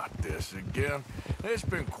 Not this again. It's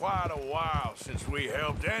been quite a while since we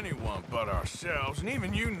helped anyone but ourselves, and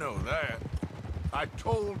even you know that. I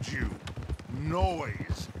told you.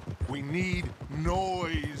 Noise. We need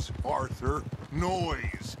noise, Arthur.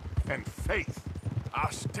 Noise. And faith. I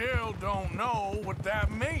still don't know what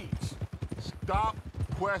that means. Stop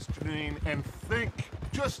questioning and think.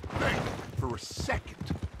 Just think for a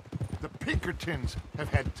second. The Pinkertons have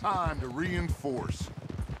had time to reinforce.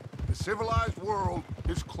 The civilized world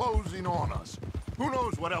is closing on us. Who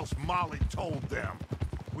knows what else Molly told them?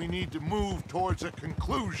 We need to move towards a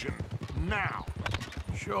conclusion now.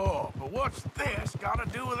 Sure, but what's this got to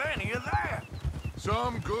do with any of that?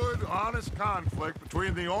 Some good, honest conflict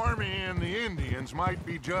between the army and the Indians might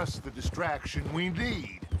be just the distraction we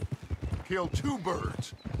need. Kill two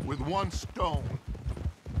birds with one stone.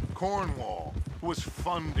 Cornwall was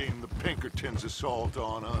funding the Pinkertons' assault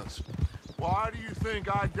on us. Why do you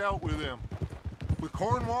think I dealt with him? With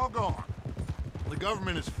Cornwall gone, the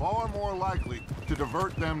government is far more likely to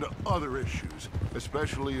divert them to other issues,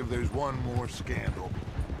 especially if there's one more scandal.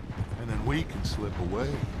 And then we can slip away.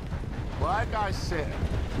 Like I said,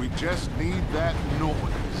 we just need that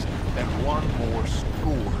noise and one more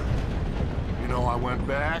score. You know, I went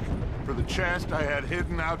back for the chest I had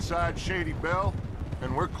hidden outside Shady Bell,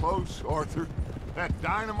 and we're close, Arthur. That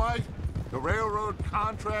dynamite, the railroad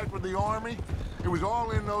contract with the army, it was all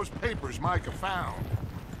in those papers Micah found.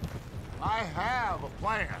 I have a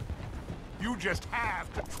plan. You just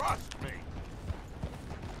have to trust me.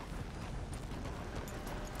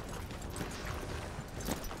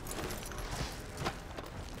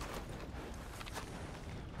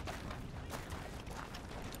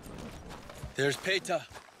 There's Peta.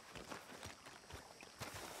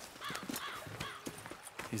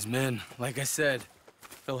 His men, like I said,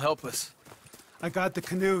 they'll help us. I got the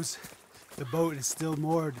canoes. The boat is still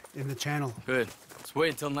moored in the channel. Good. Let's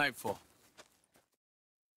wait until nightfall.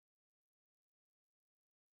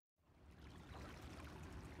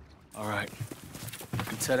 All right.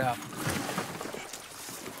 Let's head out.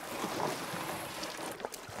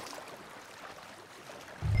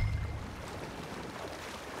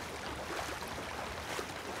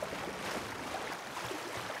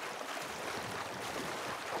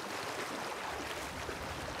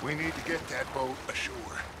 We need to get that boat ashore.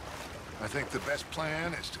 I think the best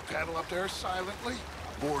plan is to paddle up there silently,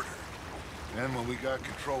 board her. Then when we got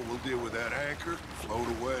control, we'll deal with that anchor, float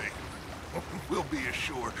away. We'll be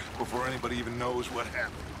ashore before anybody even knows what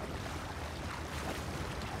happened.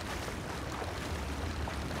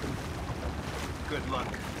 Good luck.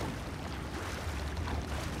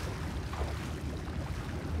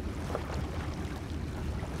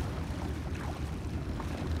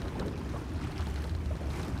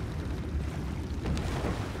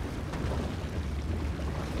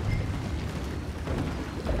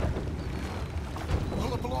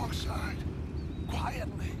 Pull up alongside.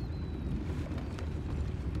 Quietly.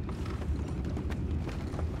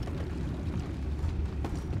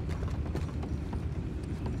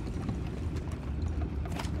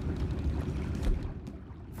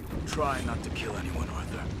 Try not to kill anyone,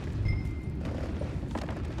 Arthur.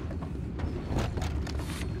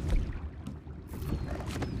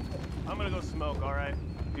 I'm gonna go smoke, all right?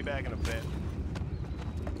 Be back in a bit.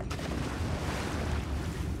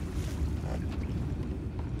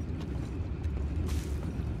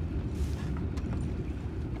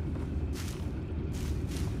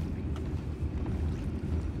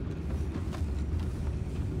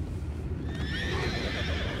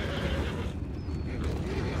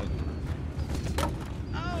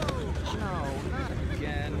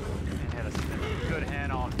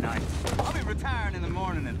 I'll be retiring in the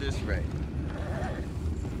morning at this rate.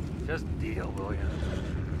 Just deal, will ya?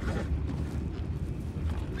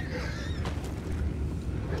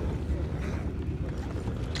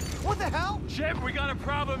 What the hell? Shep, we got a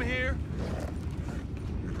problem here.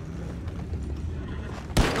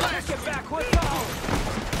 Let's get back, let's go!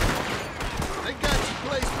 They got your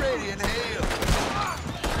place ready in hell.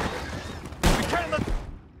 We can't let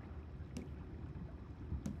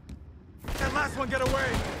that last one get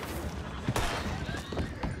away.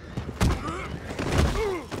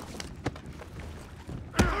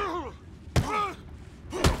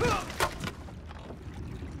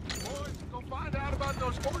 Boys, go find out about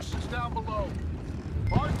those horses down below.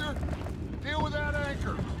 Arthur, deal with that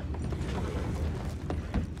anchor.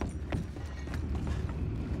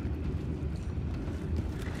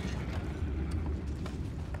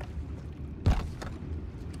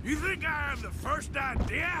 You think I have the first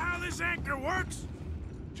idea how this anchor works?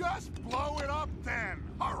 Just blow it up then.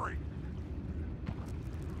 Hurry.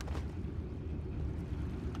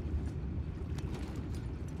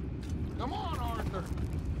 Come on, Arthur.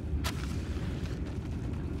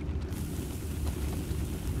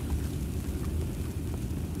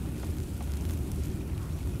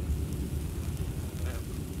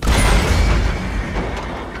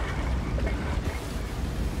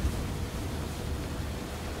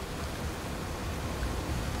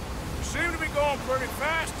 You seem to be going pretty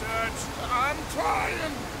fast, Dutch. I'm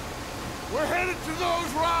trying. We're headed to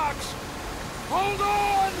those rocks. Hold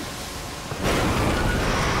on!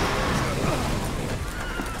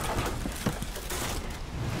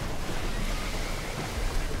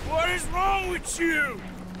 What is wrong with you?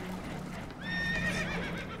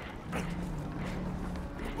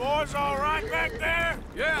 You boys all right back there?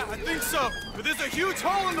 Yeah, I think so. But there's a huge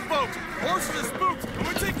hole in the boat. Horses are spooked, and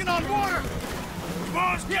we're taking on water. You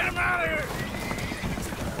boys, get him out of here!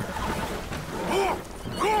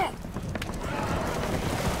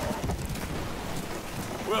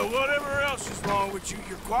 Well, whatever else is wrong with you,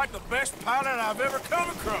 you're quite the best pilot I've ever come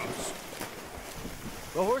across.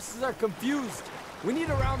 The horses are confused. We need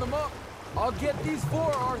to round them up. I'll get these 4,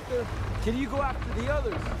 Arthur. Can you go after the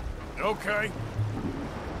others? Okay.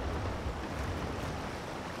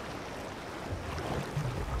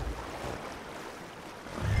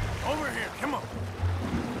 Over here, come on.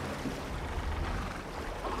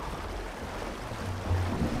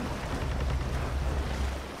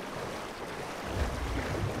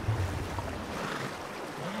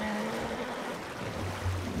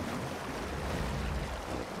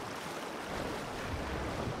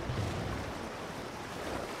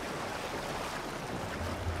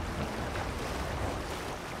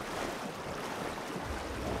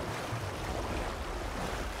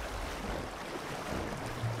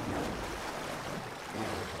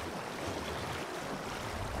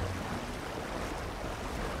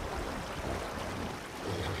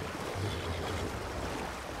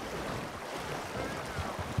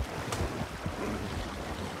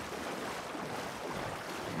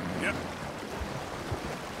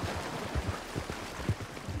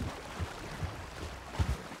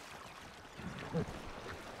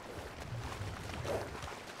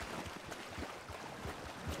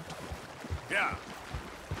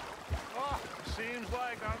 Seems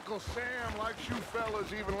like Uncle Sam likes you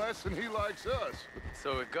fellas even less than he likes us.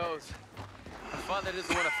 So it goes. My father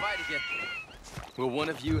doesn't want to fight again. Will one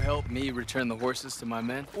of you help me return the horses to my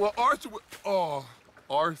men? Well,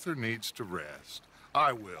 Arthur needs to rest.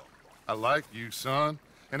 I will. I like you, son.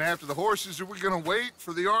 And after the horses, are we gonna wait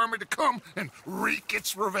for the army to come and wreak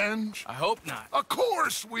its revenge? I hope not. Of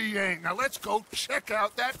course we ain't. Now let's go check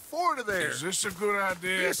out that fort of theirs. Is this a good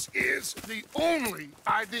idea? This is the only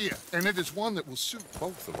idea, and it is one that will suit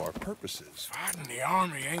both of our purposes. Fighting the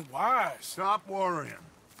army ain't wise. Stop worrying.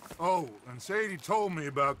 Oh, and Sadie told me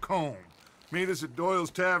about Combe. Meet us at Doyle's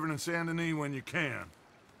Tavern in Saint Denis when you can.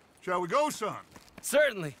 Shall we go, son?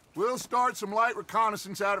 Certainly. We'll start some light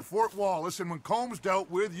reconnaissance out at Fort Wallace, and when Comb's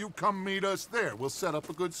dealt with, you come meet us there. We'll set up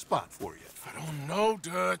a good spot for you. I don't know,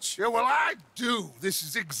 Dutch. Yeah, well, I do. This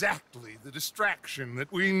is exactly the distraction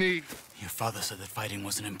that we need. Your father said that fighting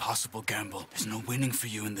was an impossible gamble. There's no winning for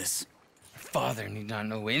you in this. Your father need not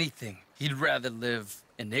know anything. He'd rather live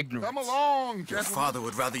in ignorance. Come along, Your gentlemen. father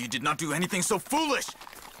would rather you did not do anything so foolish.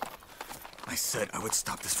 I said I would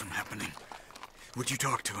stop this from happening. Would you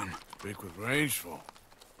talk to him? Speak with Rangeful.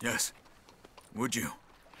 Yes. Would you?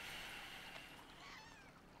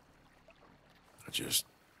 I just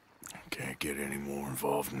can't get any more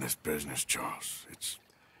involved in this business, Charles.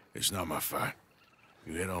 It's not my fight.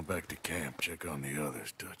 You head on back to camp, check on the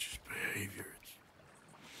others. Dutch's behavior,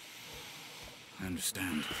 I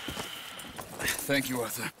understand. Thank you,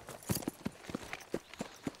 Arthur.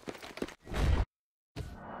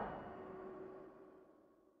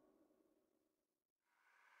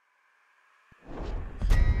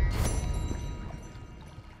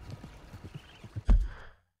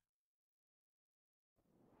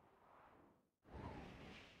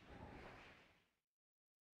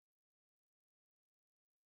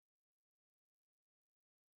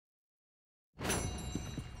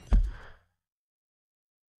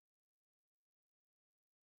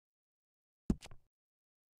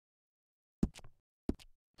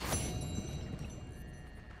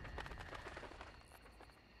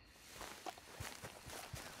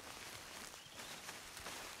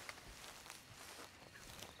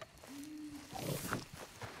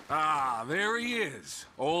 Ah, there he is.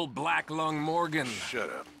 Old Black Lung Morgan. Shut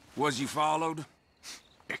up. Was you followed?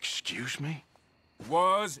 Excuse me?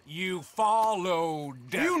 Was you followed?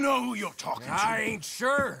 You know who you're talking to. I ain't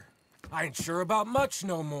sure. I ain't sure about much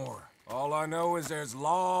no more. All I know is there's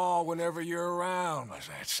law whenever you're around. Was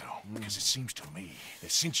that so? Because it seems to me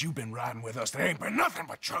that since you've been riding with us, there ain't been nothing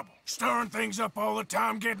but trouble. Stirring things up all the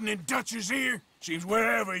time, getting in Dutch's ear. Seems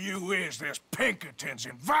wherever you is, there's Pinkertons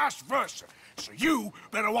and vice versa. So you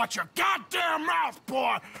better watch your goddamn mouth,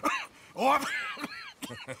 boy! Or...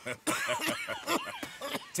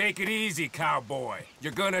 Take it easy, cowboy.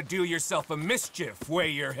 You're gonna do yourself a mischief way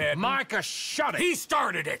you're heading. Micah, shut it! He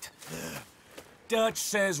started it! Dutch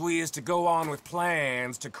says we is to go on with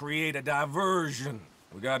plans to create a diversion.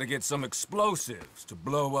 We gotta get some explosives to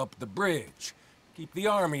blow up the bridge. Keep the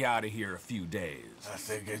army out of here a few days. I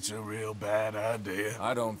think it's a real bad idea.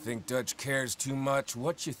 I don't think Dutch cares too much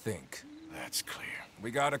what you think. That's clear.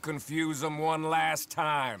 We gotta confuse him one last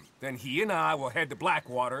time. Then he and I will head to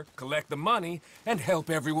Blackwater, collect the money, and help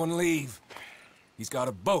everyone leave. He's got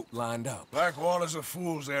a boat lined up. Blackwater's a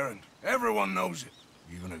fool's errand. Everyone knows it.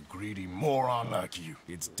 Even a greedy moron like you.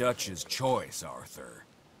 It's Dutch's choice, Arthur.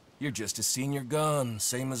 You're just a senior gun,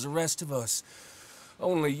 same as the rest of us.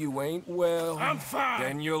 Only you ain't well. I'm fine.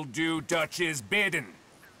 Then you'll do Dutch's bidding,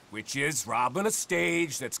 which is robbing a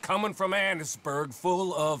stage that's coming from Annisburg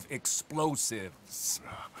full of explosives.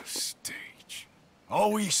 Rob a stage.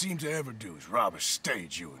 All we seem to ever do is rob a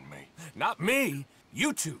stage, you and me. Not me,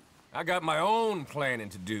 you two. I got my own planning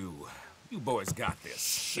to do. You boys got this.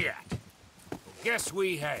 Shit. Guess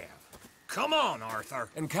we have. Come on, Arthur.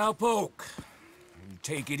 And Cowpoke, you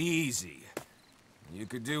take it easy. You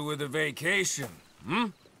could do with a vacation, hmm?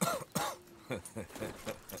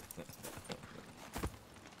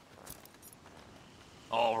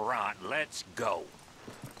 All right, let's go.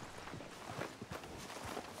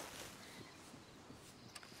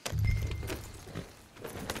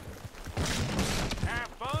 Have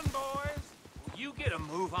fun, boys. You get a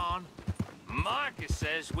move on. Micah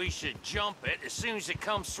says we should jump it as soon as it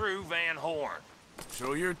comes through Van Horn.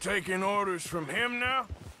 So you're taking orders from him now?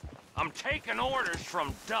 I'm taking orders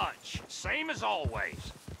from Dutch, same as always.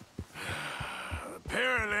 The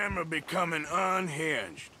pair of them are becoming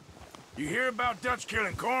unhinged. You hear about Dutch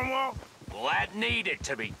killing Cornwall? Well, that needed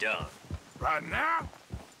to be done. Right now?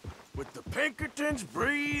 With the Pinkertons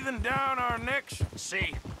breathing down our necks?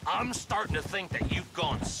 See, I'm starting to think that you've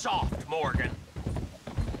gone soft, Morgan.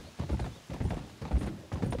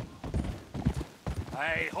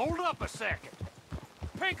 Hey, hold up a second.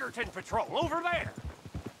 Pinkerton Patrol, over there.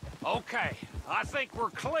 Okay, I think we're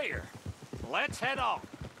clear. Let's head on.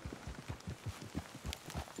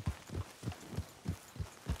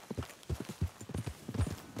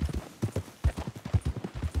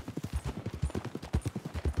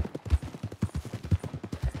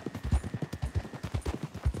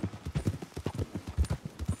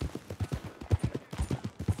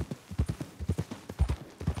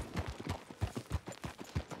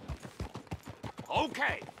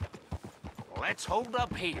 Okay, let's hold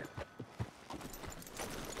up here.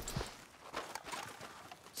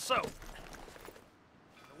 So, the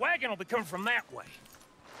wagon will be coming from that way,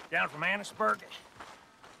 down from Annisburg.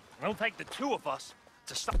 It'll take the two of us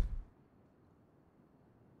to stop.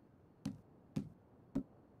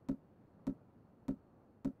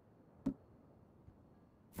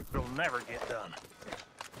 It'll never get done.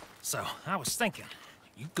 So, I was thinking,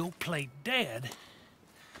 you go play dead,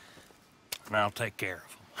 and I'll take care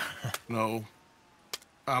of him. No,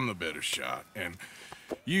 I'm the better shot, and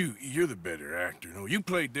you're the better actor. No, you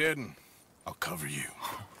play dead, and I'll cover you.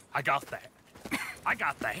 I got that. I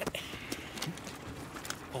got that.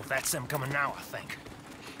 Oh, that's them coming now, I think.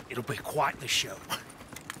 It'll be quite the show.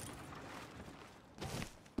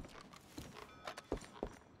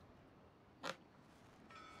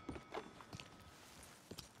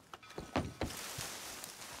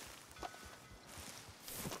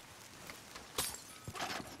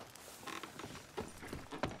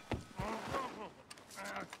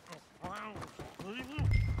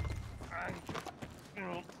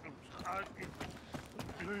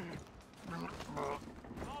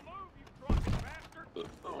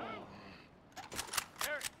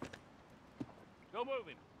 Go move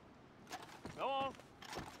him. Go on.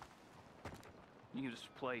 Use this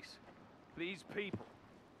place. These people.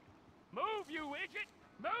 Move, you idiot!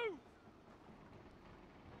 Move!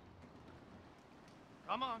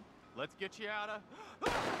 Come on. Let's get you out of...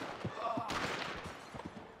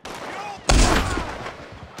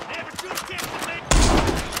 Never shoot a kid to me!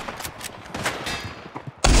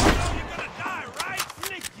 You know you're gonna die, right?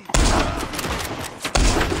 Sneaky!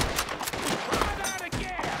 Try that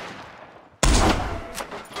again!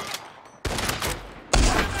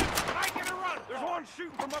 Make it a run! There's one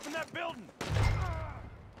shooting from up in that building!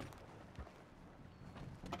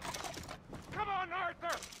 Come on,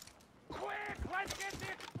 Arthur! Quick, let's get the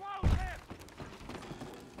explosive!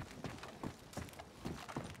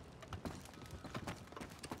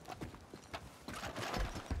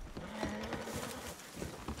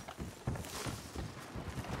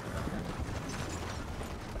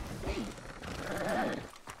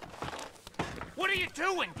 What are you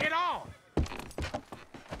doing? Get on!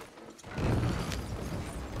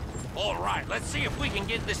 All right, let's see if we can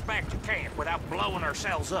get this back to camp without blowing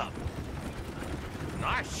ourselves up.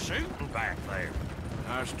 Nice shooting back there.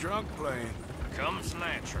 Nice drunk playing. Comes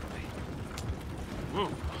naturally. Ooh,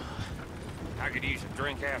 I could use a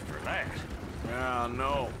drink after that. Yeah,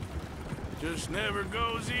 no. Just never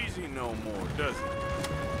goes easy no more, does it?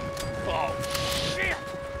 Oh, shit!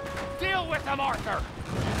 Deal with them, Arthur!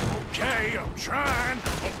 Okay, I'm trying.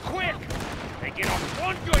 Oh, quick! They get off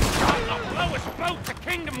one good shot and I'll blow us both to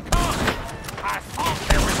Kingdom Come! I thought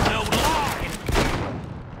there was no line!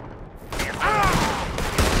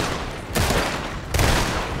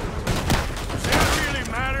 Does that really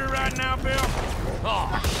matter right now, Bill?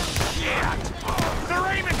 Oh, shit! They're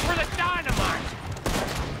aiming for the dynamite!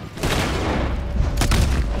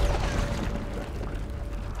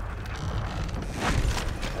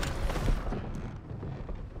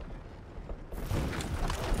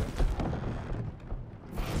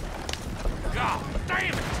 God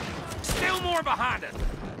damn it! Still more behind us!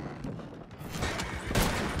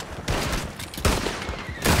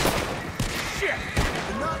 Shit!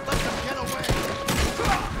 Do not let them get away!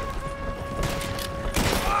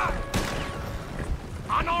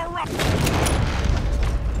 On our rock!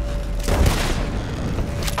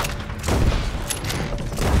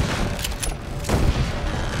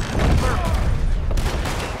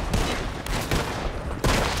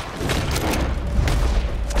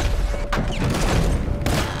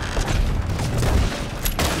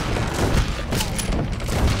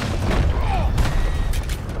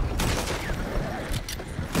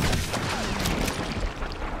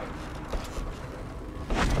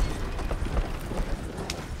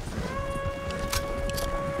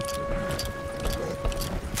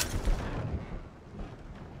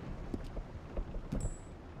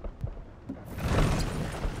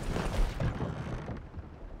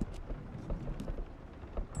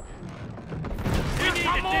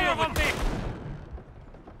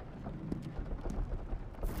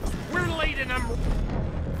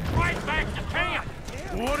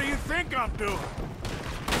 What do you think I'm doing?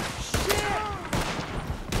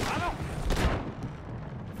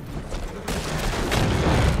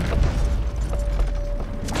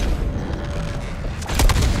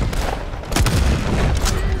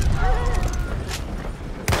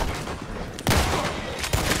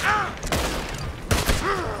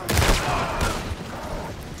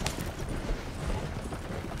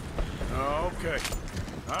 Okay.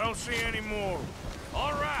 I don't see any more.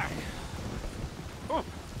 All right.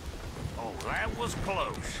 Oh, that was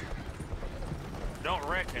close. Don't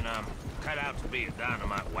reckon I'm cut out to be a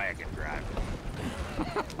dynamite wagon driver.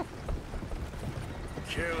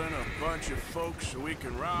 Killing a bunch of folks so we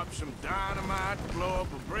can rob some dynamite, blow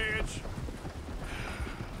up a bridge.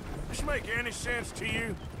 This make any sense to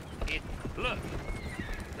you? Look,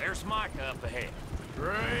 there's Micah up ahead.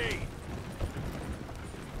 Great.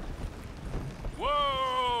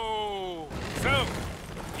 Whoa! So,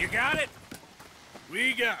 you got it?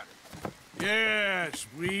 We got it. Yes,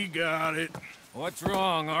 we got it. What's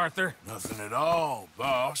wrong, Arthur? Nothing at all,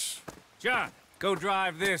 boss. John, go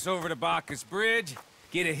drive this over to Bacchus Bridge.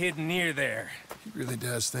 Get it hidden near there. He really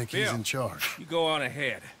does think Bill, he's in charge. You go on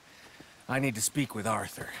ahead. I need to speak with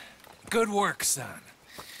Arthur. Good work, son.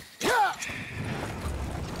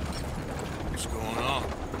 What's going on?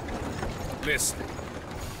 Listen.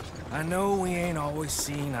 I know we ain't always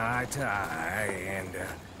seen eye to eye, and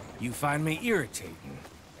you find me irritating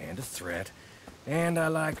and a threat, and I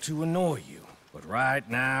like to annoy you. But right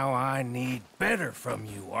now, I need better from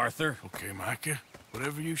you, Arthur. Okay, Micah.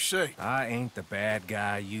 Whatever you say. I ain't the bad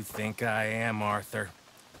guy you think I am, Arthur.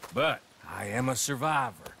 But I am a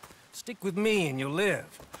survivor. Stick with me and you'll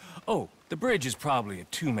live. Oh, the bridge is probably a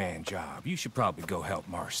two-man job. You should probably go help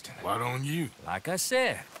Marston. Why don't you? Like I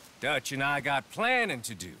said, Dutch and I got planning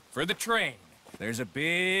to do for the train. There's a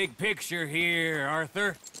big picture here,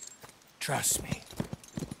 Arthur. Trust me.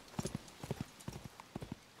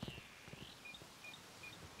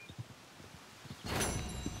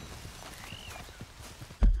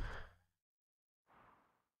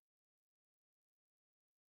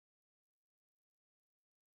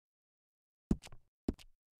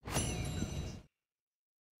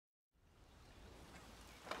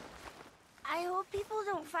 I hope people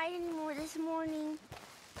don't fight anymore this morning.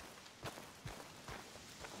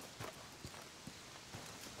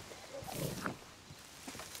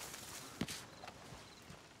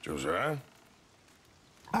 Josiah?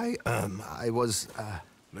 I was,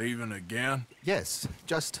 Leaving again? Yes,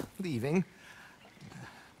 just leaving.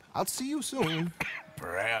 I'll see you soon.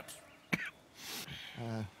 Perhaps.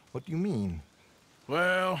 What do you mean?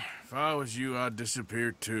 Well, if I was you, I'd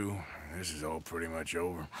disappear too. This is all pretty much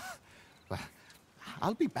over.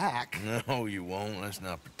 I'll be back. No, you won't. Let's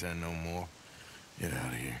not pretend no more. Get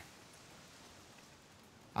out of here.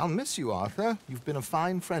 I'll miss you, Arthur. You've been a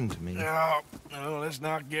fine friend to me. No, let's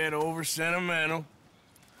not get over sentimental.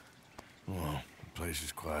 Well, the place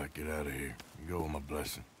is quiet. Get out of here. You go with my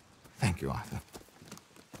blessing. Thank you, Arthur.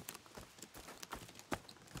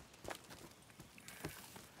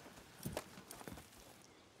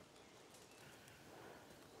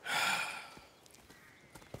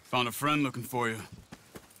 Found a friend looking for you.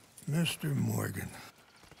 Mr. Morgan.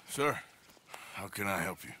 Sir, how can I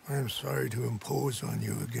help you? I'm sorry to impose on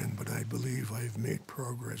you again, but I believe I've made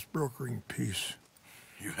progress brokering peace.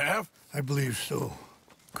 You have? I believe so.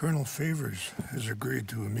 Colonel Favors has agreed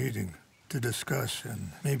to a meeting to discuss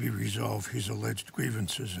and maybe resolve his alleged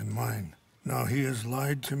grievances and mine. Now, he has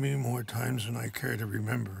lied to me more times than I care to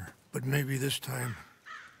remember, but maybe this time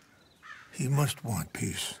he must want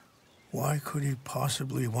peace. Why could he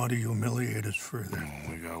possibly want to humiliate us further?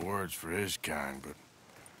 We got words for his kind, but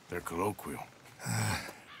they're colloquial.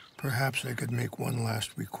 Perhaps I could make one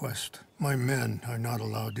last request. My men are not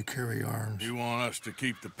allowed to carry arms. You want us to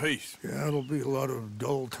keep the peace? Yeah, it'll be a lot of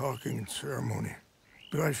dull talking and ceremony.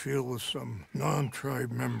 But I feel with some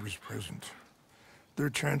non-tribe members present, their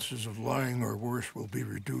chances of lying or worse will be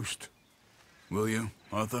reduced. Will you,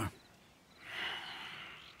 Arthur?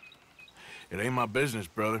 It ain't my business,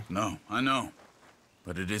 brother. No, I know.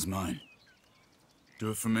 But it is mine. Do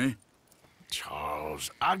it for me?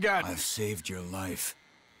 Charles, I've saved your life.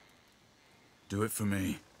 Do it for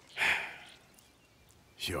me.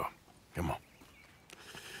 Sure. Come on.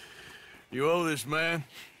 You owe this man.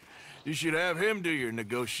 You should have him do your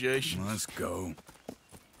negotiations. Let's go.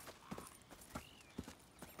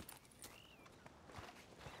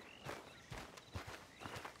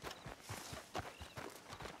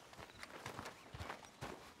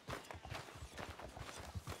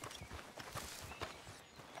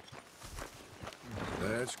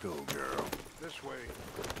 Let's go, girl. This way.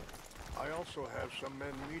 I also have some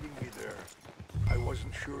men meeting me there. I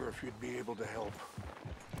wasn't sure if you'd be able to help.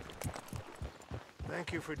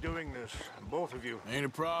 Thank you for doing this, both of you. Ain't a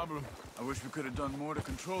problem. I wish we could have done more to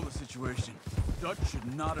control the situation. Dutch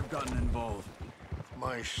should not have gotten involved.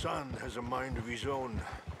 My son has a mind of his own.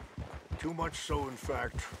 Too much so, in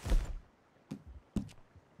fact.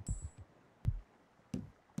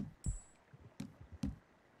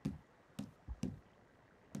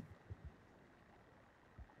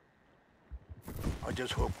 I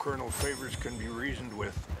just hope Colonel Favors can be reasoned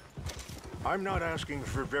with. I'm not asking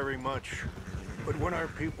for very much, but when our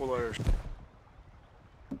people are...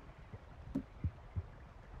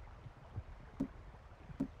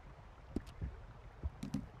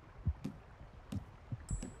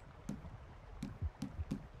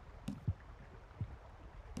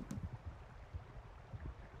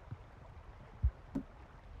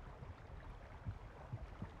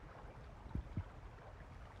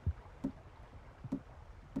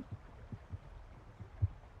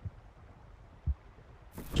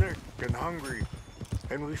 sick and hungry,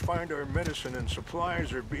 and we find our medicine and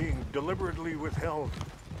supplies are being deliberately withheld.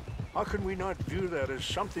 How can we not view that as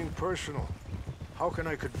something personal? How can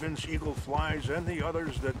I convince Eagle Flies and the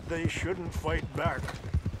others that they shouldn't fight back?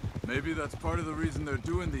 Maybe that's part of the reason they're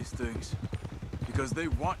doing these things. Because they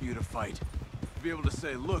want you to fight. To be able to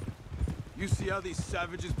say, look, you see how these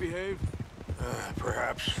savages behave?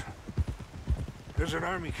 Perhaps. There's an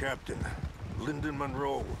army captain, Linde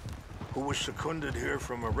Monroe, who was seconded here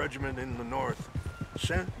from a regiment in the north,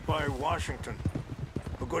 sent by Washington.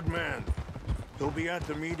 A good man. He'll be at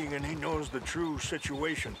the meeting and he knows the true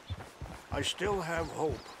situation. I still have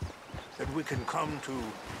hope that we can come to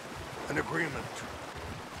an agreement.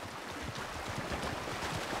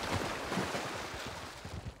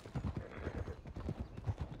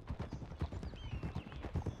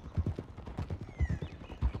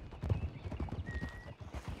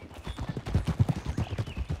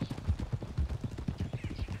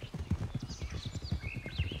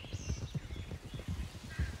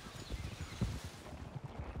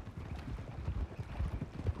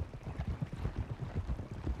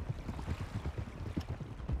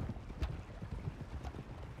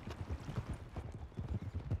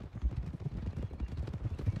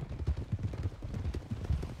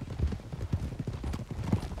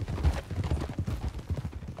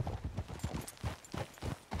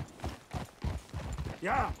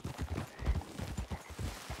 Yeah.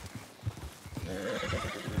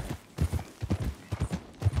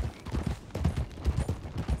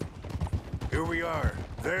 Here we are.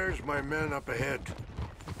 There's my men up ahead.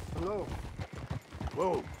 Hello.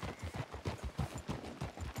 Whoa.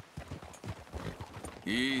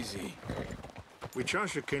 Easy.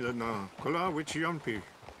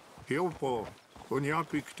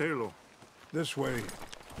 This way.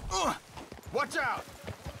 Watch out!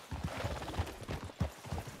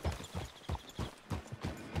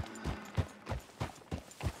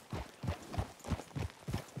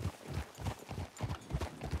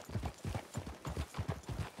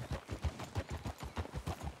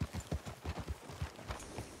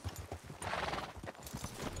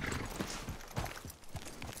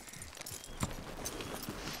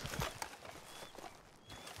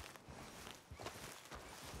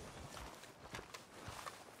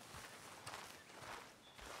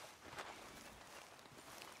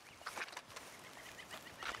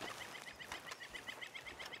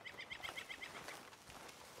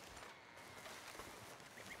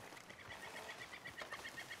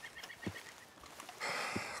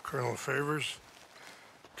 Colonel Favors,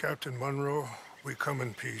 Captain Monroe, we come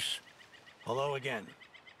in peace. Hello again.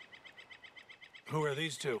 Who are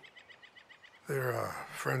these two? They're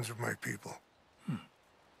friends of my people.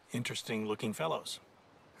 Interesting looking fellows.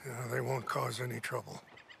 Yeah, they won't cause any trouble.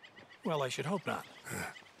 Well, I should hope not.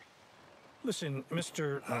 Listen,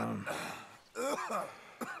 Mr.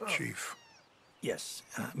 Chief. Yes,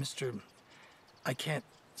 Mr. I can't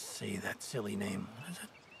say that silly name. What is it?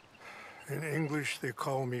 In English, they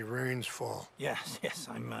call me Rain's Fall. Yes,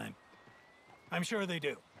 I'm sure they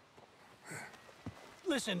do.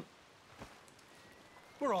 Listen,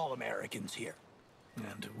 we're all Americans here,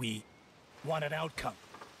 and we want an outcome.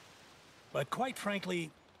 But quite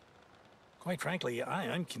frankly,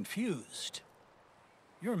 I'm confused.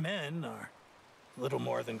 Your men are little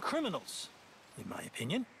more than criminals, in my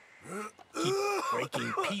opinion. Keep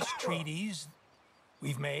breaking peace treaties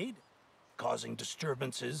we've made, causing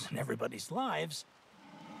disturbances in everybody's lives.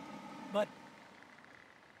 But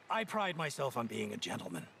I pride myself on being a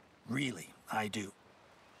gentleman. Really, I do.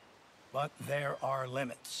 But there are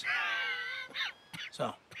limits.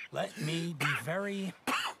 So, let me be very...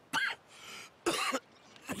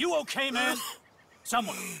 You okay, man?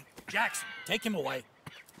 Someone. Jackson. Take him away.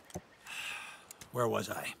 Where was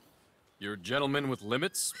I? You're a gentleman with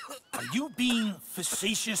limits? Are you being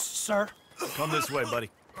facetious, sir? Come this way, buddy.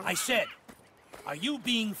 I said, are you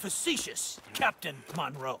being facetious, Captain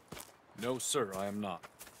Monroe? No, sir, I am not.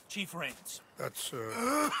 Chief Rains. That's,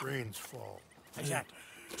 Rains' fault. Exactly.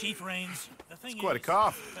 Chief Rains, the thing It's quite a is,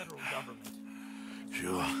 cough. the federal government.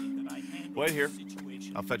 Sure. Wait here.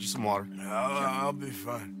 I'll fetch you some water. I'll be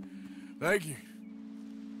fine. Thank you.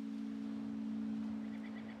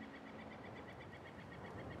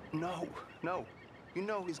 No, no. You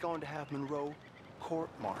know he's going to have Monroe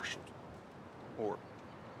court-martialed. Or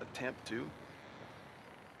attempt to.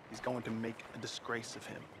 He's going to make a disgrace of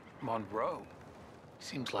him. Monroe?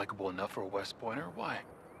 Seems likable enough for a West Pointer. Why?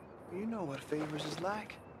 You know what Favors is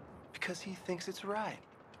like. Because he thinks it's right.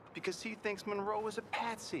 Because he thinks Monroe is a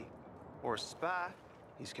patsy. Or a spy.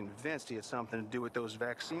 He's convinced he had something to do with those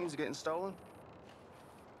vaccines getting stolen.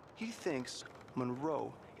 He thinks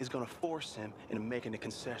Monroe is gonna force him into making a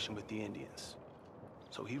concession with the Indians.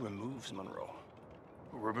 So he removes Monroe.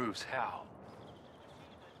 Removes how?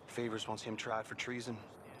 Favors wants him tried for treason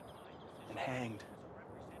and hanged.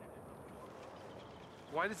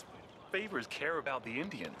 Why does Favors care about the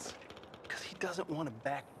Indians? Because he doesn't want to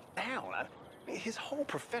back down. His whole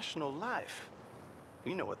professional life.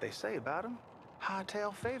 You know what they say about him.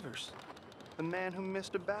 Hightail Favors. The man who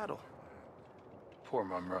missed a battle. Poor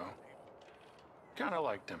Monroe. Kinda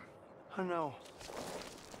liked him. I know.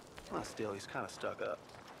 Well, still, he's kind of stuck up.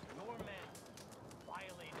 Your men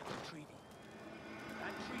violated the treaty.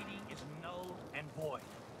 That treaty is null and void.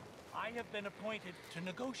 I have been appointed to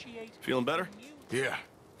negotiate... Feeling better? Yeah,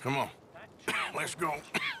 come on. Let's go.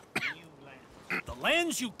 The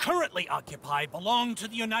lands you currently occupy belong to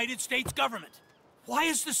the United States government. Why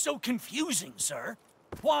is this so confusing, sir?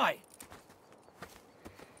 Why?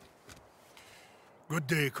 Good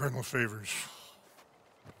day, Colonel Favors.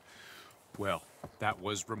 Well, that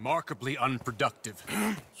was remarkably unproductive.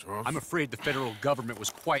 I'm afraid the federal government was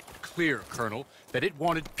quite clear, Colonel, that it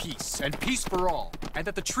wanted peace, and peace for all, and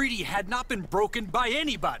that the treaty had not been broken by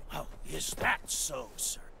anybody. Oh, is that so,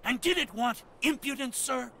 sir? And did it want impudence,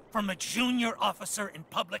 sir, from a junior officer in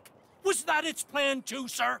public? Was that its plan too,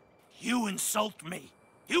 sir? You insult me.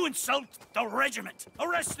 You insult the regiment.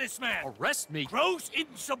 Arrest this man. Arrest me? Gross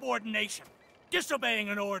insubordination. Disobeying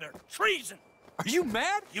an order. Treason. Are you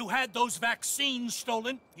mad? You had those vaccines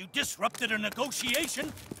stolen. You disrupted a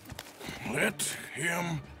negotiation. Let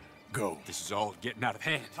him go. This is all getting out of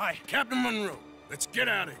hand. Aye. Captain Monroe, let's get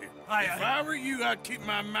out of here. Aye, if aye. I were you, I'd keep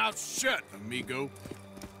my mouth shut, amigo.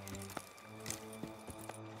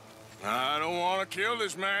 I don't want to kill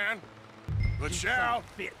this man, but shall.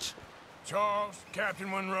 Bitch. Charles, Captain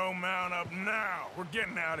Monroe, mount up now. We're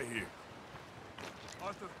getting out of here.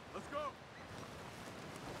 Arthur, let's go.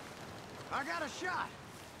 I got a shot.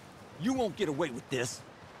 You won't get away with this.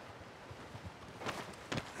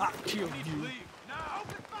 I'll kill you. Now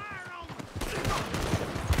open fire on them.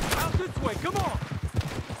 Out this way, come on.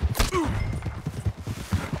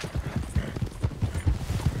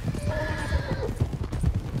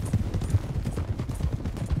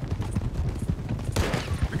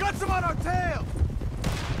 We got some on our tail.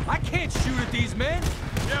 I can't shoot at these men.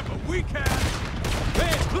 Yeah, but we can.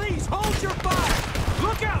 Man, please hold your fire.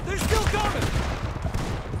 Look out, they're still coming.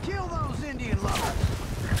 Kill those Indian lovers.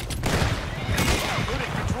 Put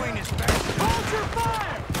it between his legs. Hold your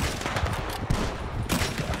fire.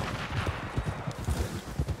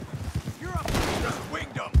 You're up. Just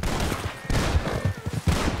winged them.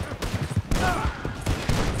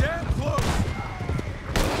 Damn close.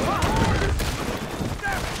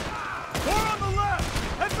 More on the left.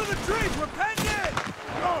 Head for the trees. We're penned in.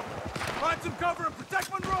 Go. Find some cover and protect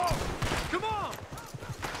Monroe. Come on.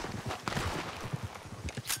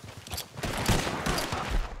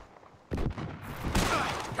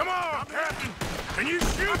 Come on, Captain. Can you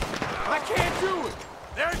shoot?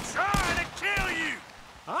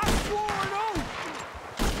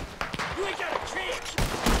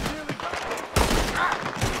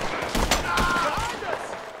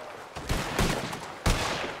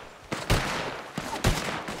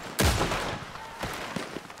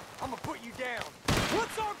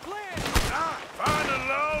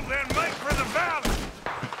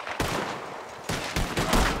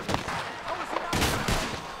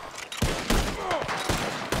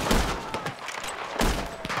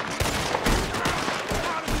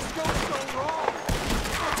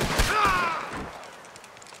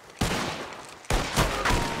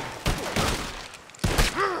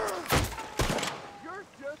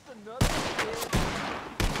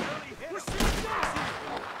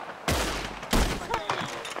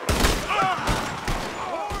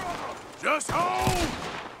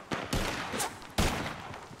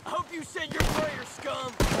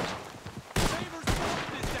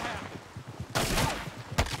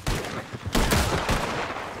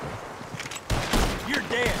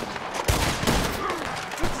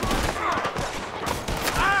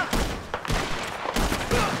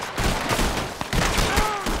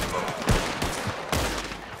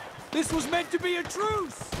 meant to be a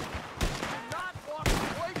truce! I'm not walking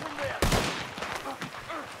away from this!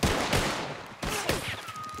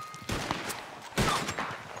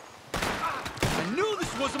 I knew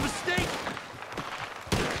this was a mistake!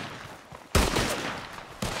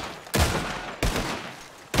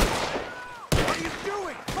 What are you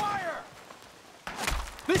doing? Fire!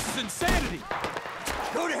 This is insanity!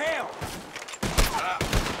 Go to hell!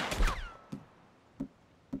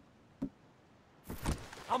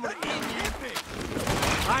 I'm gonna end you.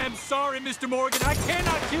 I am sorry, Mr. Morgan. I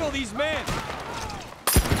cannot kill these men!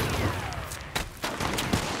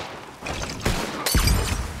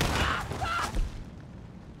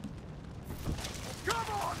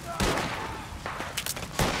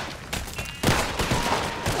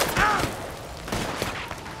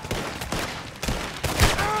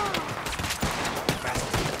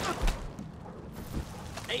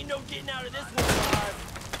 Ain't no getting out of this one alive.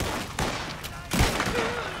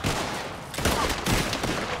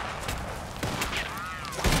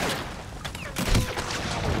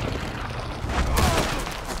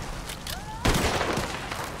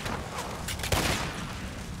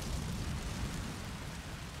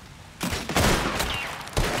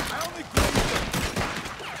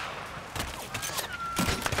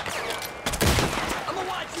 I'm gonna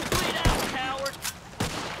watch you bleed out, coward.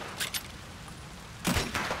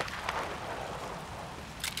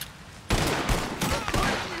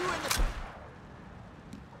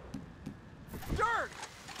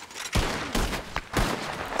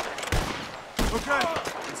 Okay,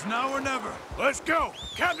 it's now or never. Let's go.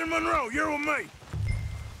 Captain Monroe, you're with me.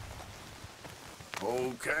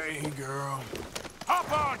 Okay, girl.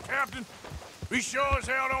 Hop on, Captain. We sure as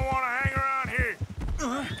hell don't want to hang around here.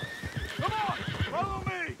 Come on, follow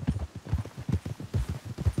me.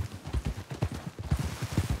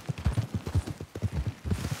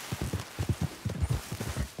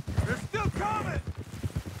 They're still coming.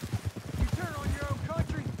 You turn on your own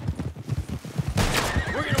country.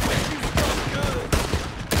 We're gonna win you some good.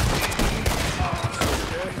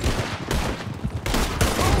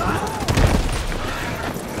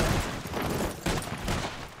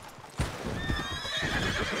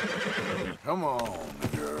 Come on,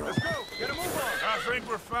 girl. Let's go. Get a move on. I think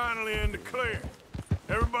we're finally in the clear.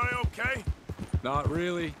 Everybody okay? Not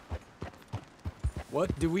really.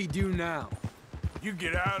 What do we do now? You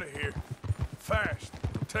get out of here. Fast.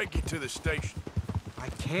 I'll take you to the station. I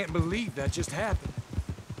can't believe that just happened.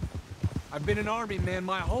 I've been an army man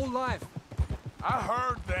my whole life. I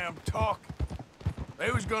heard them talking.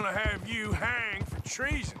 They was gonna have you hanged for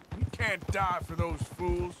treason. You can't die for those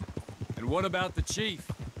fools. And what about the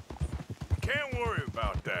chief? Can't worry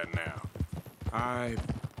about that now. I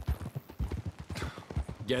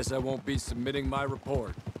guess I won't be submitting my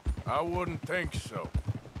report. I wouldn't think so.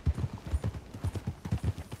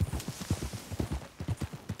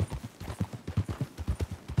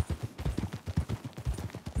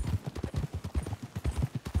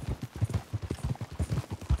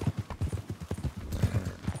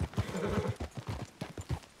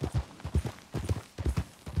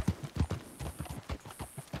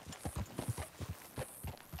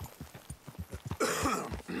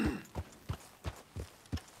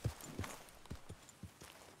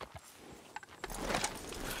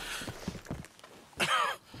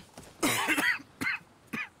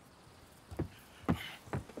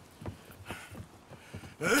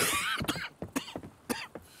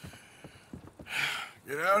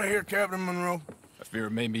 Get out of here, Captain Monroe. I fear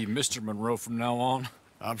it may be Mr. Monroe from now on.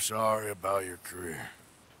 I'm sorry about your career.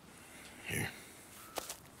 Here.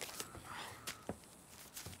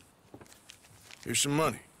 Here's some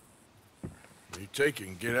money. You take it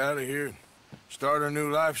and get out of here and start a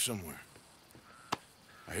new life somewhere.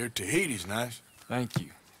 I hear Tahiti's nice. Thank you.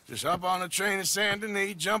 Just hop on a train to Saint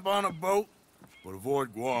Denis, jump on a boat, but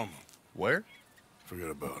avoid Guam. Where? Forget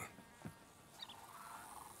about it.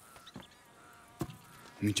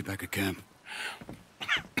 Meet you back at camp.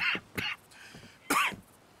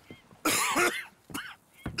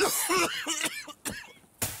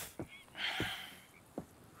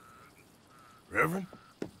 Reverend?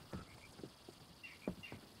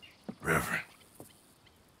 Reverend.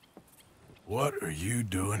 What are you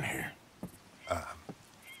doing here?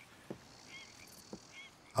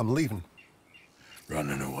 I'm leaving.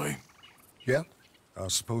 Running away? Yeah, I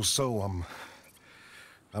suppose so. I'm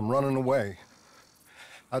running away.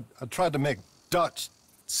 I tried to make Dutch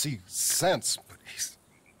see sense, but he's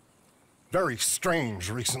very strange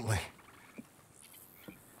recently.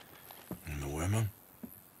 And the women?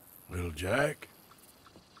 Little Jack?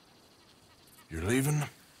 You're leaving them?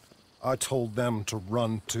 I told them to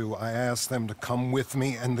run too. I asked them to come with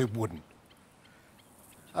me, and they wouldn't.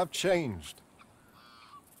 I've changed.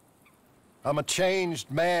 I'm a changed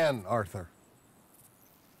man, Arthur.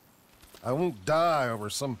 I won't die over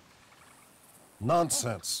some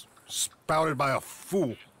nonsense spouted by a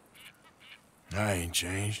fool. I ain't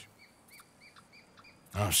changed.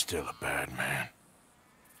 I'm still a bad man.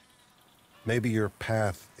 Maybe your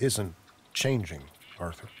path isn't changing,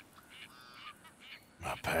 Arthur.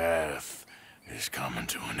 My path is coming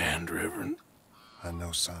to an end, Reverend. I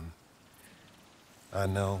know, son. I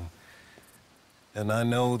know. And I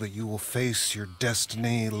know that you will face your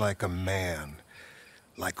destiny like a man,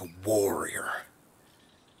 like a warrior.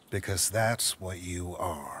 Because that's what you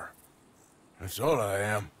are. That's all I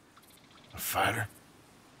am. A fighter,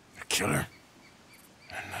 a killer,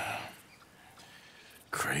 and a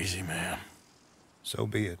crazy man. So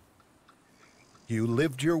be it. You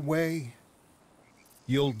lived your way,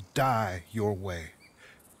 you'll die your way.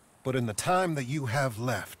 But in the time that you have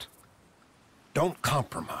left, don't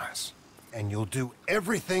compromise. And you'll do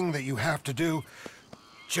everything that you have to do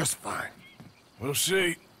just fine. We'll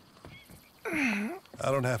see. I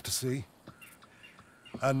don't have to see.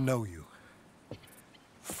 I know you.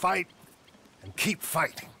 Fight and keep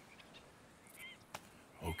fighting.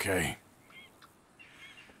 Okay.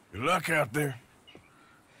 Good luck out there.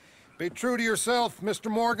 Be true to yourself, Mr.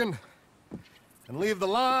 Morgan. And leave the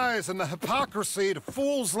lies and the hypocrisy to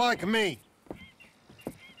fools like me.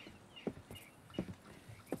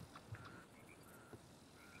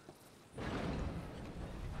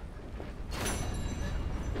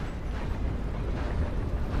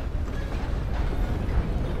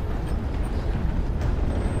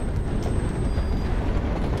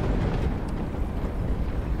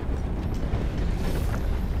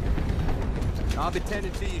 I'll be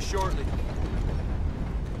tending to you shortly.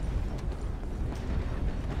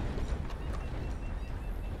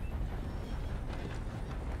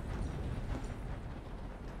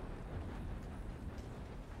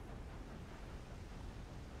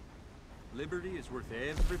 Liberty is worth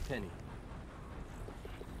every penny.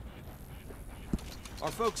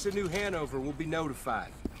 Our folks in New Hanover will be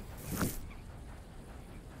notified.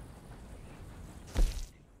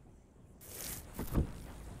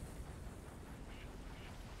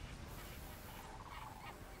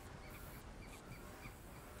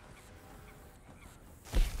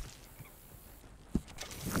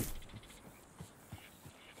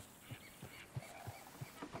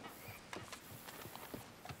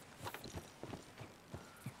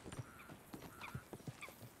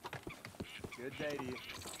 Good day to you.